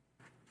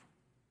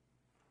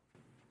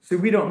 See,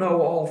 we don't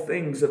know all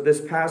things of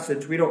this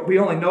passage. We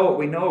only know what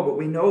we know, but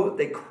we know that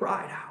they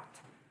cried out.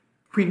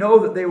 We know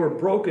that they were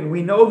broken.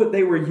 We know that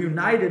they were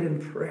united in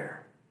prayer.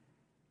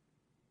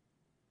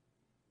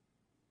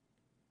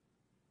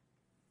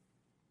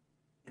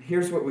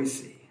 Here's what we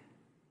see.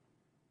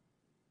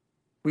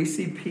 We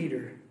see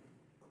Peter,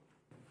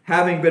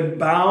 having been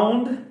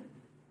bound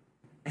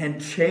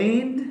and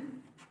chained.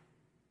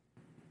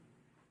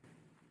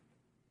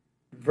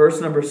 Verse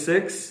number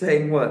 6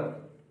 saying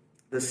what?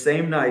 The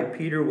same night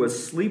Peter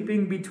was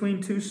sleeping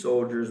between two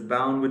soldiers,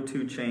 bound with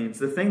two chains.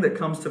 The thing that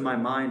comes to my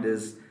mind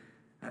is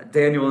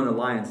Daniel in the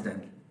lion's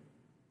den.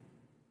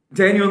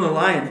 Daniel in the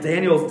lions.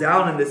 Daniel's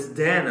down in this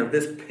den of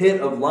this pit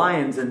of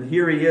lions, and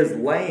here he is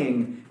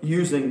laying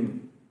using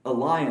a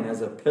lion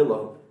as a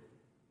pillow.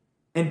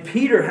 And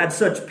Peter had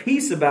such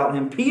peace about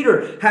him.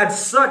 Peter had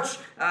such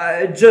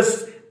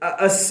just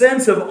a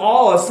sense of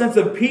awe, a sense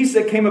of peace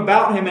that came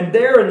about him. And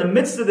there in the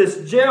midst of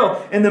this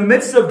jail, in the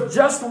midst of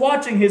just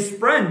watching his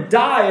friend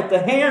die at the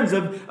hands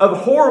of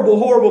horrible,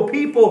 horrible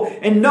people,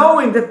 and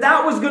knowing that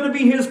that was going to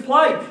be his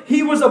plight.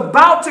 He was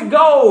about to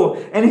go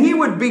and he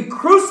would be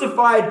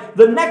crucified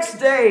the next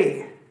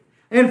day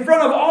in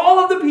front of all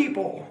of the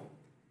people.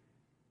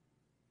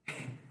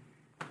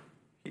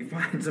 He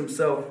finds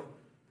himself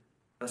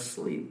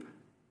asleep.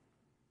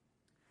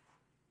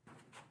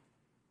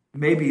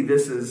 Maybe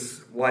this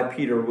is why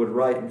Peter would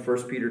write in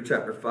 1 Peter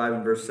chapter 5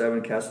 and verse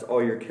 7, cast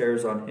all your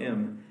cares on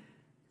him,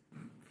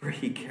 for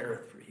he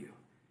careth for you.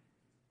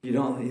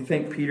 You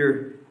think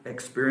Peter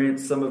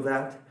experienced some of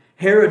that?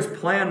 Herod's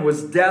plan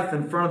was death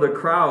in front of the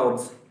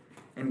crowds,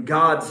 and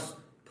God's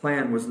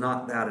plan was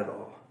not that at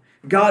all.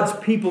 God's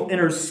people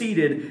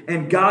interceded,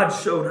 and God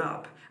showed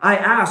up. I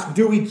ask,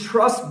 do we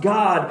trust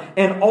God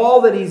and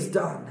all that he's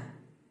done?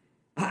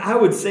 I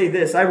would say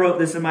this. I wrote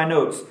this in my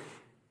notes.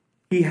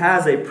 He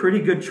has a pretty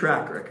good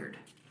track record.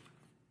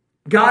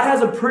 God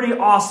has a pretty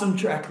awesome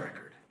track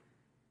record.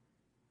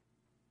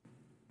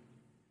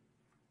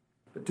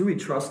 But do we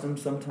trust him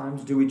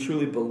sometimes? Do we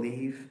truly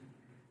believe?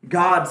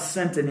 God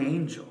sent an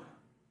angel.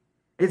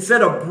 It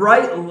said a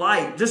bright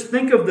light. Just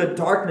think of the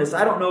darkness.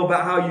 I don't know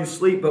about how you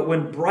sleep, but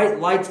when bright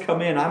lights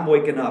come in, I'm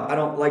waking up. I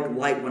don't like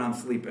light when I'm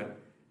sleeping.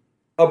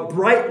 A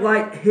bright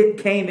light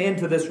came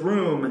into this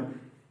room,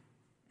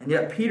 and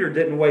yet Peter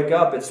didn't wake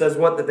up. It says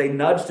what? That they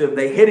nudged him,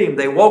 they hit him,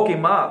 they woke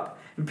him up.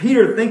 And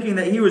Peter, thinking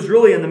that he was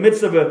really in the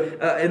midst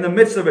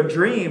of a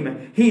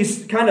dream,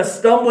 he's kind of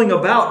stumbling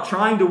about,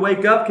 trying to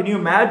wake up. Can you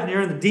imagine?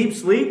 You're in the deep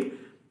sleep.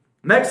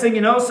 Next thing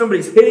you know,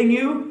 somebody's hitting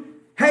you.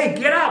 Hey,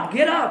 get up,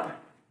 get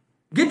up.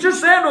 Get your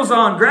sandals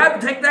on.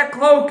 Take that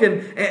cloak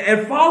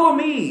and follow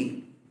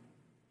me.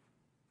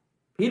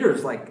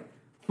 Peter's like,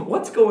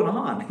 what's going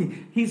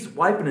on? He's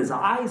wiping his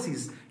eyes.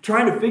 He's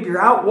trying to figure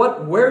out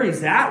where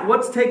he's at,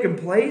 what's taking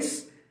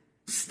place.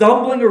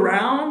 Stumbling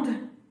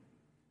around,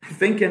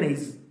 thinking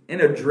he's in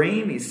a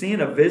dream. He's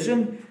seeing a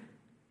vision.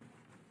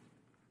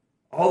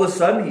 All of a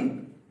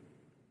sudden,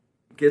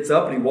 he gets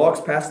up and he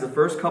walks past the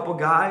first couple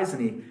guys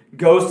and he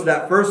goes to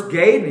that first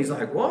gate and he's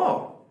like,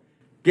 whoa.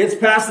 Gets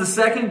past the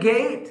second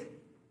gate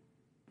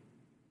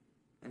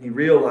and he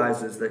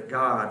realizes that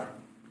God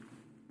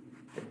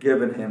had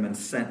given him and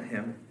sent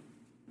him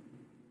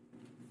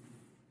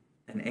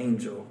an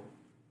angel.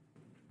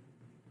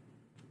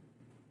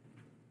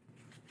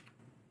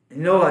 You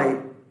know,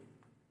 I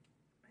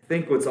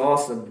think what's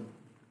awesome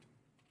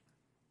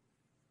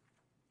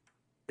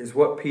is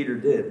what Peter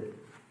did.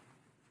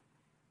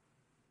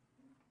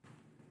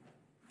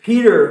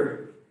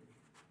 Peter,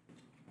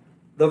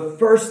 the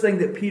first thing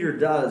that Peter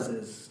does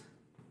is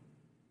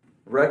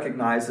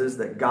recognizes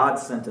that God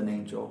sent an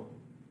angel.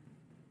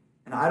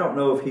 And I don't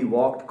know if he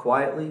walked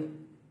quietly.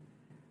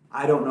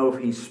 I don't know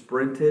if he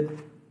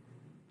sprinted.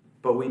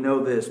 But we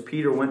know this.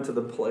 Peter went to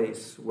the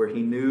place where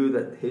he knew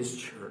that his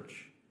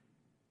church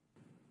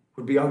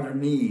would be on their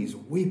knees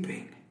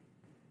weeping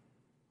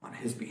on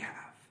his behalf.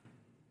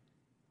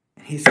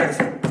 And he says,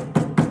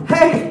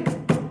 hey,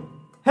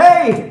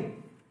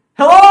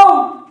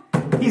 hello?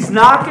 He's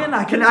knocking.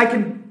 I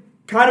can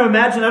kind of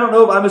imagine, I don't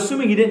know, I'm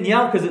assuming he didn't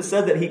yell because it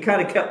said that he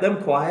kind of kept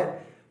them quiet.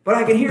 But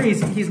I can hear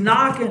he's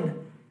knocking.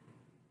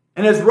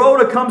 And as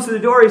Rhoda comes to the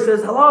door, he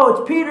says, hello,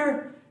 it's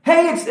Peter.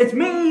 Hey, it's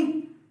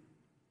me.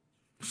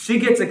 She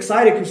gets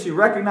excited because she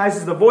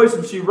recognizes the voice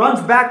and she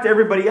runs back to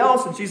everybody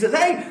else and she says,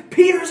 hey,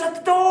 Peter's at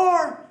the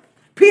door.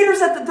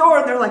 Peter's at the door.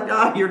 And they're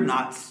like, you're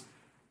nuts.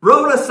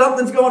 Rhoda,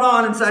 something's going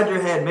on inside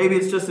your head. Maybe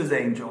it's just his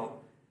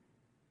angel.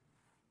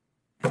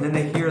 And then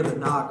they hear the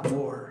knock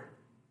more.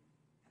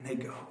 And they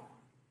go.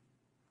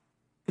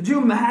 Could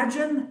you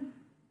imagine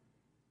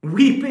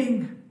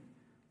weeping,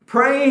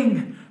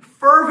 praying,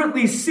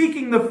 fervently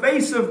seeking the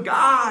face of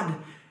God?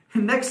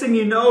 And next thing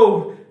you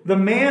know, the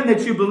man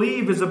that you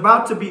believe is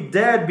about to be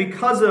dead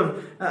because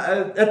of,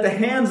 at the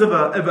hands of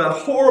a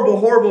horrible,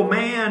 horrible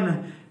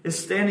man is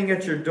standing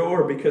at your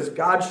door because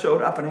God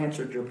showed up and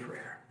answered your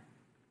prayer.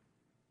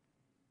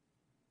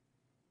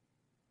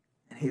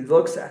 And he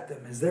looks at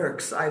them as they're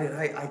excited.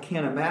 I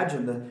can't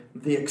imagine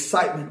the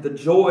excitement, the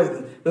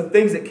joy, the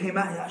things that came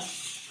out.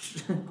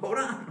 Shh, hold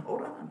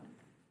on.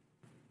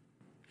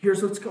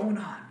 Here's what's going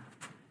on.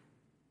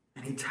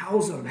 And he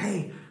tells them,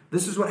 hey,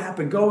 this is what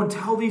happened. Go and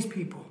tell these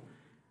people.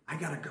 I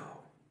got to go.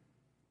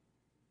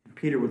 And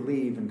Peter would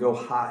leave and go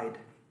hide.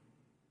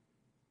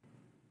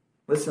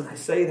 Listen, I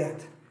say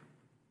that.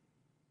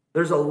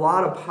 There's a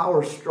lot of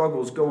power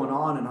struggles going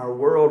on in our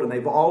world, and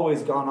they've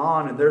always gone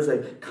on, and there's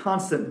a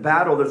constant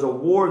battle. There's a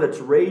war that's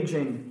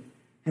raging,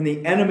 and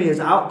the enemy is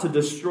out to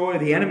destroy.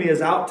 The enemy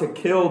is out to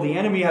kill. The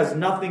enemy has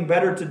nothing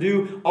better to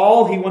do.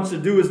 All he wants to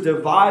do is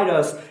divide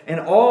us,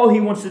 and all he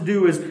wants to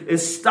do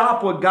is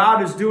stop what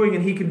God is doing,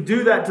 and he can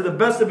do that to the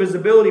best of his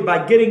ability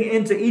by getting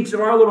into each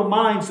of our little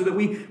minds so that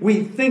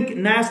we think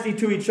nasty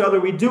to each other.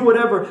 We do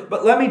whatever.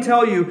 But let me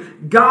tell you,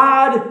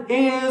 God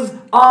is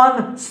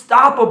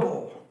unstoppable.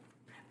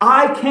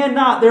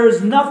 There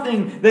is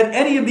nothing that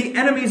any of the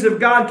enemies of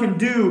God can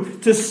do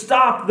to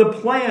stop the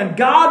plan.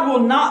 God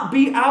will not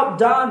be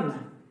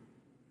outdone.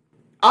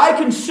 I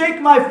can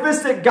shake my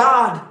fist at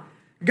God.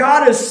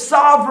 God is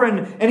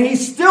sovereign, and he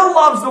still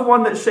loves the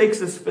one that shakes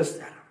his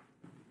fist at him.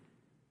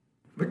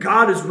 But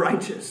God is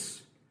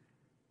righteous.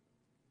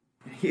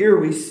 And here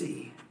we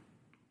see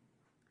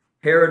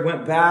Herod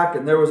went back,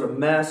 and there was a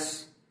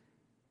mess.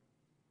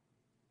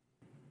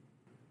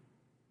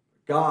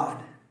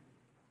 God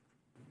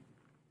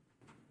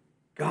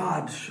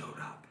showed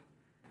up.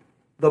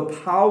 The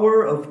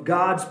power of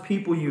God's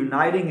people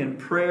uniting in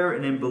prayer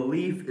and in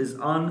belief is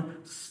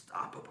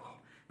unstoppable.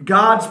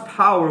 God's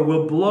power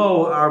will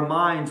blow our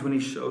minds when he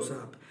shows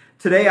up.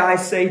 Today I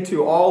say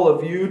to all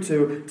of you,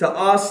 to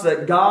us,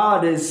 that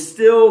God is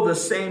still the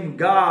same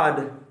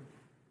God.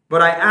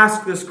 But I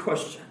ask this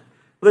question.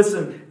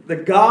 Listen, the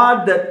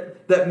God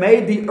that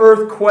made the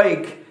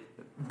earthquake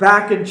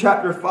back in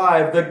chapter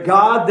 5, the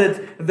God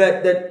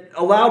that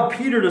allowed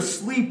Peter to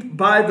sleep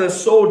by the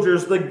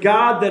soldiers, the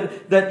God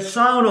that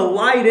shone a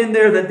light in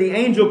there that the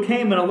angel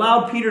came and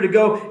allowed Peter to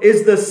go,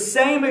 is the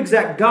same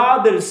exact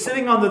God that is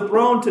sitting on the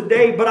throne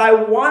today. But I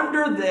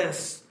wonder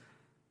this.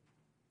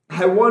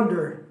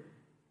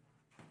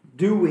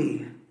 Do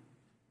we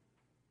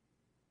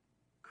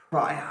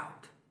cry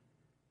out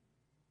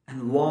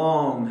and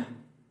long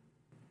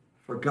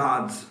for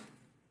God's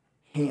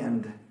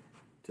hand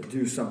to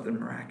do something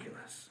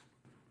miraculous?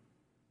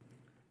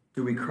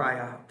 Do we cry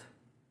out?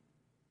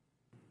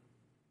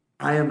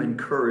 I am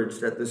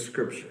encouraged at this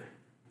scripture.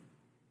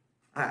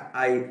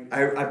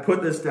 I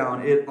put this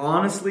down. It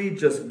honestly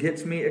just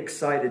gets me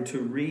excited to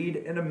read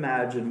and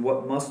imagine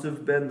what must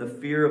have been the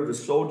fear of the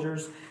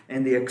soldiers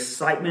and the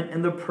excitement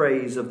and the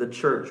praise of the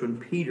church when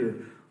Peter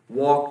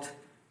walked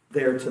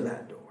there to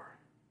that door.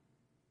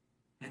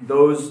 And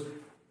those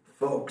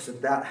folks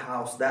at that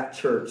house, that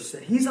church,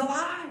 said, he's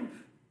alive.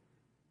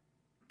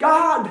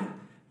 God,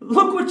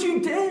 look what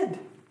you did.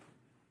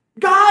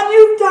 God,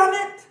 you've done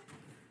it.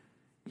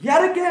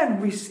 Yet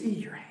again, we see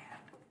your hand.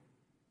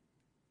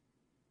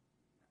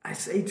 I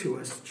say to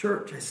us,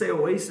 church, I say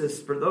Oasis,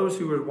 for those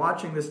who are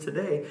watching this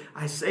today,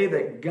 I say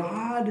that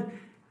God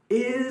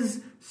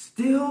is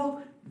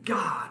still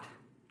God.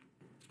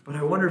 But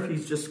I wonder if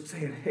he's just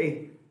saying,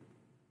 hey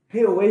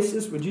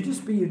Oasis, would you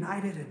just be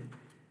united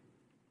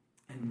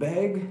and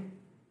beg?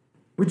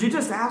 Would you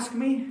just ask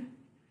me?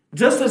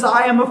 Just as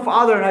I am a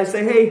father and I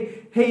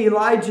say, hey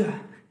Elijah,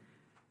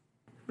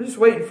 I'm just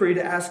waiting for you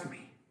to ask me.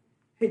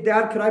 Hey,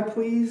 Dad, could I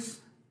please?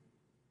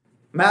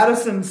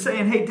 Madison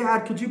saying, hey,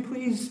 Dad, could you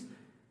please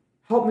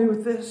help me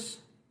with this?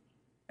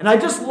 And I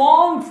just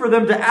long for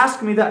them to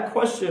ask me that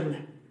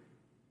question.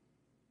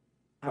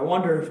 I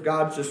wonder if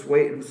God's just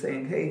waiting,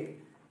 saying, hey,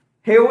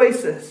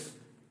 Oasis,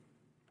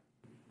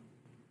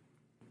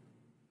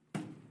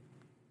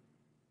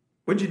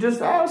 would you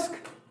just ask?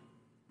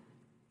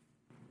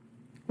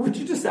 Would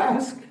you just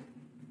ask?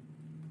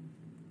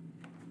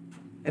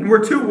 And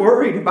we're too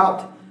worried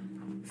about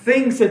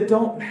things that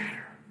don't matter.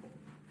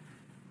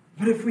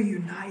 But if we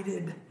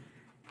united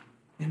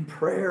in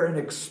prayer and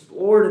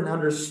explored and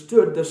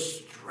understood the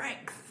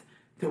strength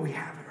that we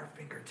have at our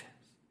fingertips.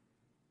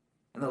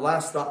 And the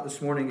last thought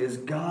this morning is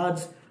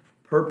God's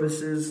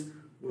purposes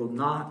will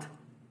not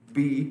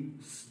be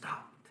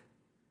stopped.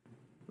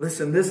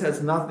 Listen, this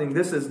is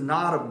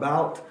not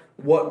about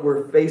what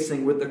we're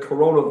facing with the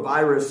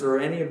coronavirus or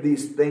any of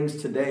these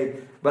things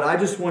today. But I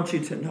just want you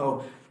to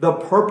know the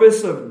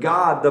purpose of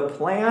God, the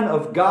plan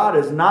of God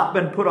has not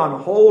been put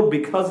on hold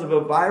because of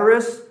a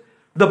virus.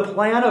 The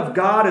plan of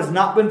God has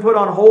not been put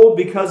on hold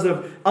because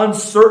of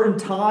uncertain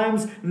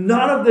times.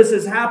 None of this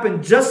has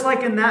happened. Just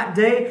like in that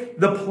day,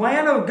 the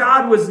plan of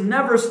God was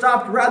never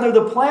stopped. Rather,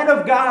 the plan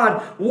of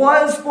God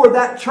was for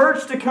that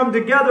church to come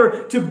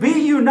together, to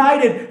be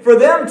united, for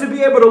them to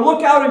be able to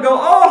look out and go,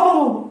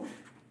 oh,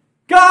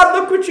 God,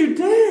 look what you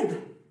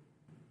did.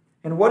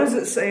 And what does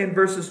it say in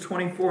verses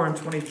 24 and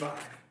 25?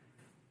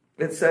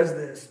 It says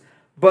this,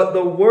 but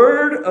the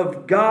word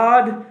of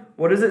God,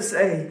 what does it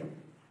say?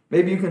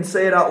 Maybe you can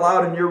say it out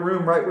loud in your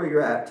room right where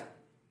you're at.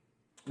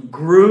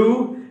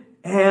 Grew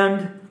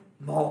and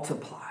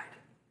multiplied.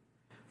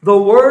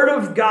 The word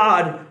of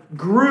God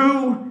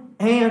grew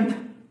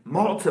and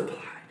multiplied.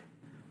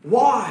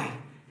 Why?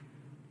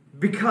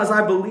 Because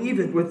I believe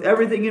it with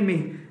everything in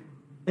me.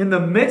 In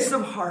the midst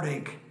of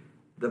heartache,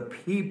 the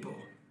people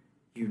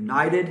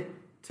united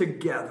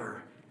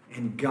together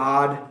and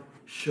God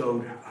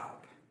showed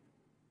up.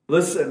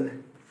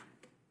 Listen,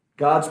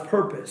 God's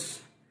purpose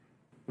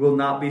will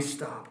not be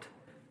stopped.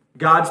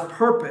 God's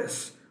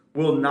purpose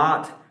will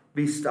not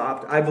be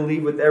stopped. I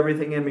believe with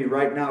everything in me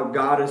right now,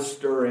 God is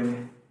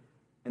stirring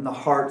in the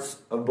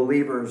hearts of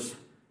believers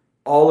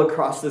all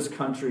across this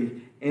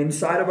country,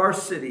 inside of our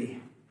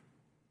city.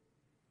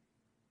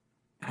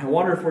 And I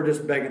wonder if we're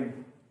just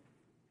begging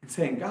and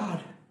saying,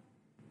 God,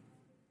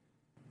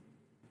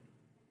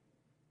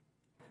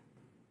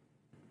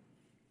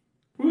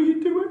 will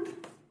you do it?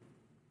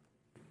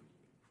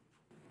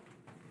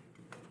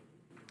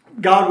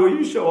 God, will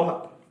you show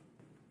up?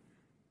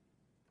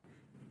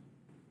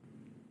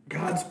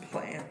 God's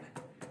plan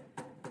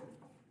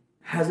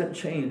hasn't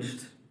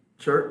changed,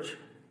 church.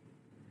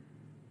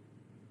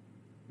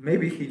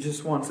 Maybe He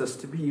just wants us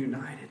to be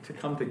united, to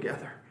come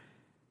together,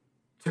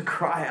 to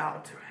cry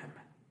out to Him.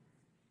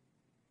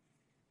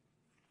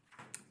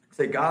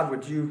 Say, God,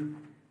 would you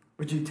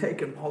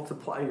take and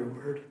multiply your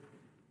word?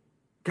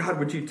 God,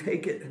 would you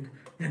take it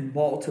and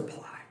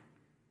multiply?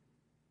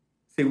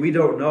 See, we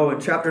don't know. In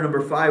chapter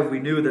number 5, we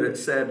knew that it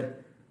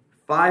said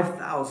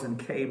 5,000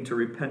 came to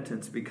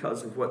repentance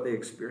because of what they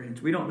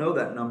experienced. We don't know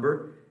that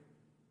number,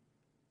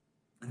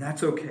 and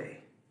that's okay.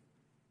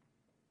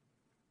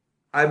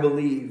 I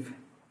believe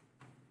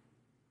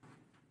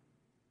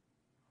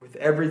with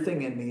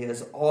everything in me,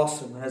 as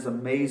awesome, as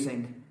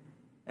amazing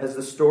as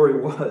the story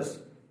was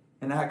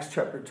in Acts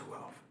chapter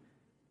 12,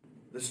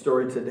 the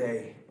story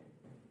today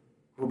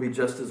will be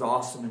just as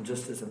awesome and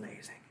just as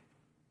amazing.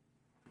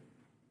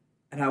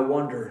 And I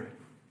wonder,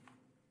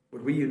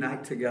 would we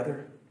unite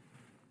together?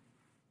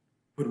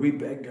 Would we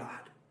beg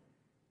God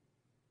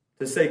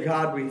to say,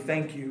 God, we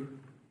thank you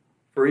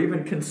for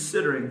even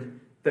considering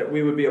that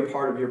we would be a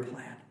part of your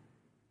plan.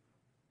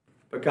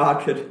 But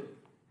God, could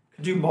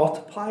you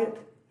multiply it?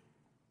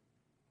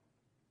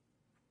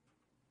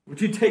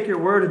 Would you take your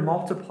word and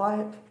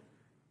multiply it?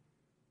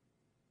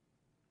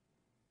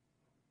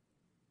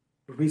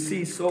 Would we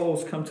see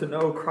souls come to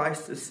know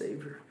Christ as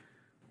Savior?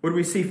 Would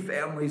we see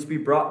families be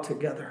brought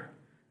together?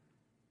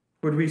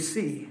 Would we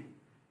see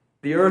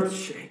the earth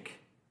shake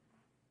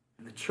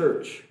and the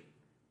church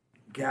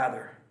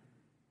gather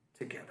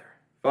together?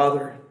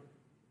 Father,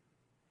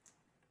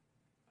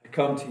 I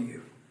come to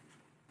you.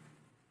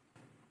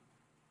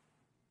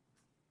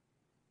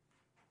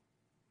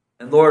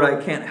 And Lord,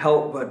 I can't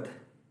help but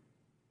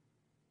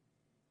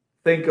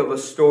think of a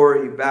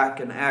story back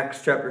in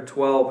Acts chapter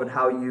 12 and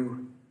how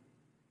you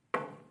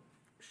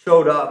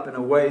showed up in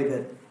a way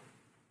that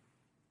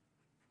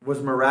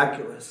was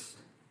miraculous.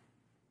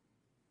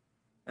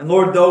 And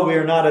Lord, though we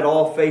are not at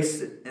all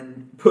faced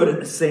and put in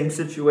the same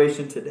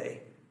situation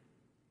today,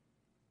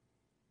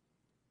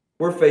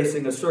 we're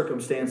facing a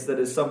circumstance that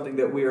is something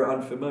that we are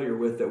unfamiliar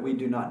with, that we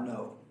do not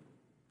know.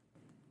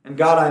 And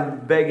God,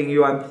 I'm begging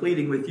you, I'm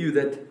pleading with you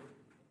that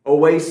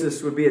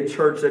Oasis would be a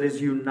church that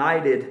is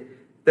united,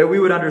 that we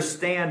would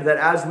understand that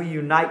as we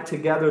unite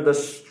together, the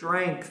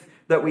strength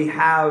that we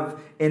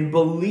have in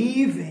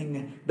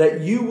believing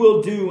that you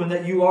will do and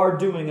that you are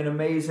doing an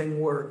amazing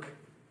work.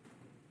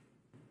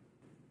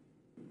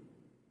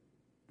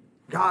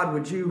 God,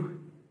 would you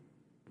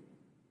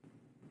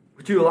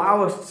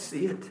allow us to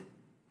see it?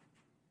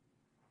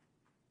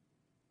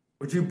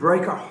 Would you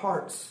break our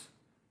hearts?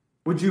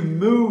 Would you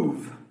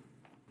move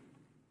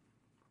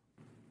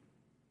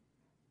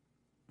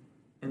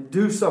and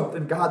do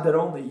something, God, that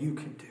only you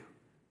can do?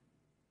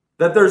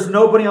 That there's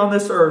nobody on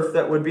this earth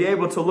that would be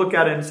able to look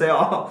at it and say,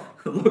 oh,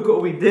 look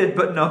what we did.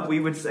 But no, we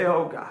would say,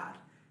 oh, God,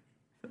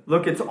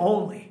 look, it's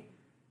only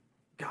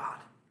God.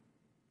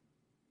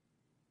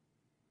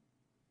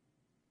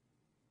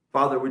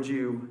 Father, would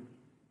you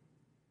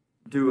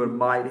do a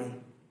mighty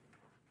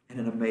and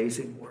an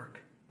amazing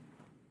work?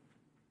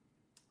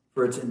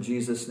 For it's in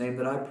Jesus' name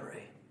that I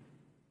pray.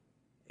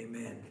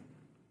 Amen.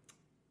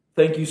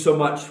 Thank you so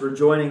much for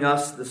joining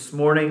us this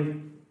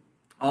morning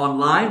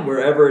online,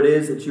 wherever it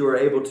is that you are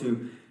able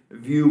to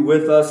view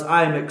with us.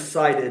 I am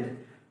excited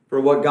for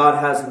what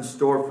God has in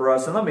store for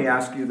us. And let me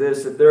ask you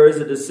this, if there is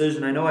a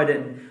decision, I know I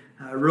didn't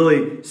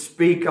really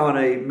speak on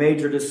a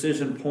major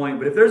decision point,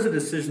 but if there's a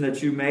decision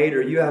that you made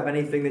or you have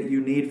anything that you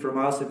need from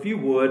us, if you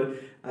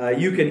would,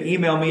 you can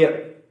email me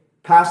at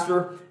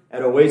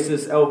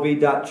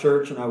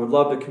pastor@oasislv.church, and I would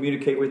love to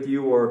communicate with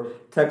you, or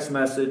text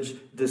message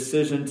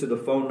decision to the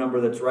phone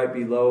number that's right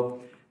below.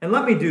 And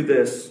let me do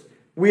this.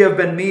 We have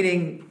been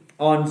meeting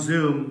on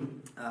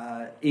Zoom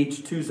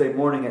each Tuesday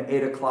morning at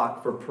 8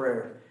 o'clock for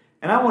prayer.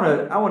 And I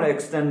want to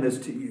extend this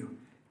to you.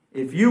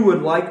 If you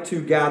would like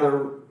to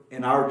gather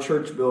in our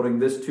church building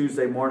this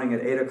Tuesday morning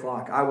at 8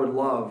 o'clock, I would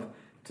love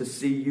to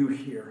see you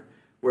here,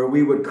 where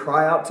we would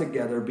cry out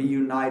together, be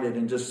united,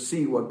 and just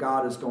see what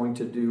God is going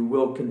to do.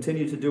 We'll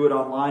continue to do it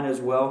online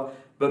as well,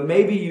 but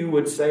maybe you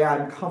would say,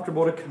 I'm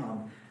comfortable to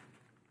come.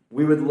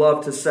 We would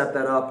love to set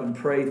that up and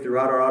pray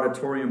throughout our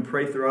auditorium,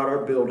 pray throughout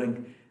our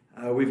building.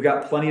 We've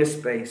got plenty of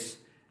space,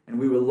 and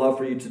we would love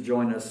for you to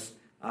join us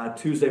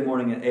Tuesday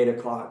morning at 8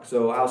 o'clock.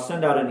 So I'll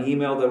send out an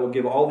email that will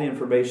give all the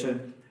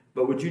information,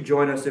 but would you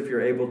join us if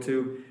you're able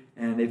to?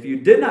 And if you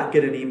did not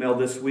get an email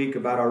this week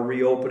about our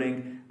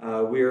reopening,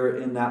 we're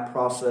in that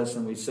process,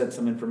 and we sent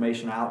some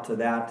information out to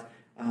that.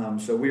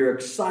 So we are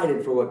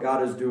excited for what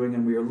God is doing,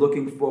 and we are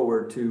looking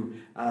forward to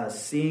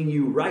seeing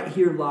you right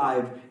here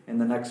live in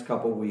the next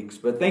couple weeks.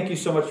 But thank you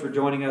so much for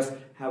joining us.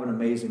 Have an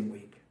amazing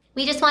week.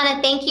 We just want to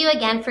thank you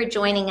again for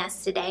joining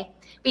us today.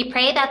 We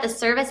pray that the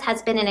service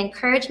has been an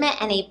encouragement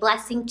and a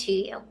blessing to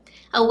you.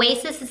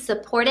 Oasis is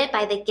supported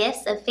by the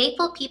gifts of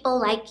faithful people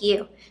like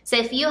you. So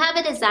if you have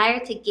a desire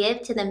to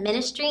give to the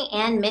ministry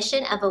and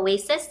mission of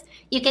Oasis,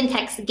 you can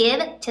text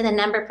GIVE to the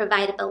number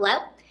provided below.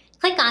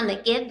 Click on the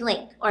Give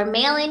link or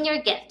mail in your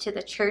gift to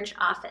the church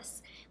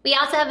office. We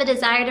also have a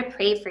desire to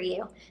pray for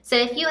you. So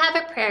if you have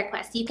a prayer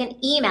request, you can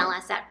email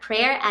us at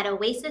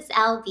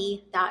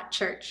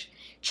prayer@oasislv.church.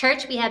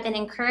 Church, we have been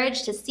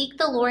encouraged to seek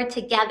the Lord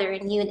together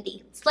in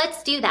unity. So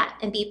let's do that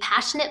and be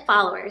passionate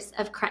followers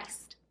of Christ.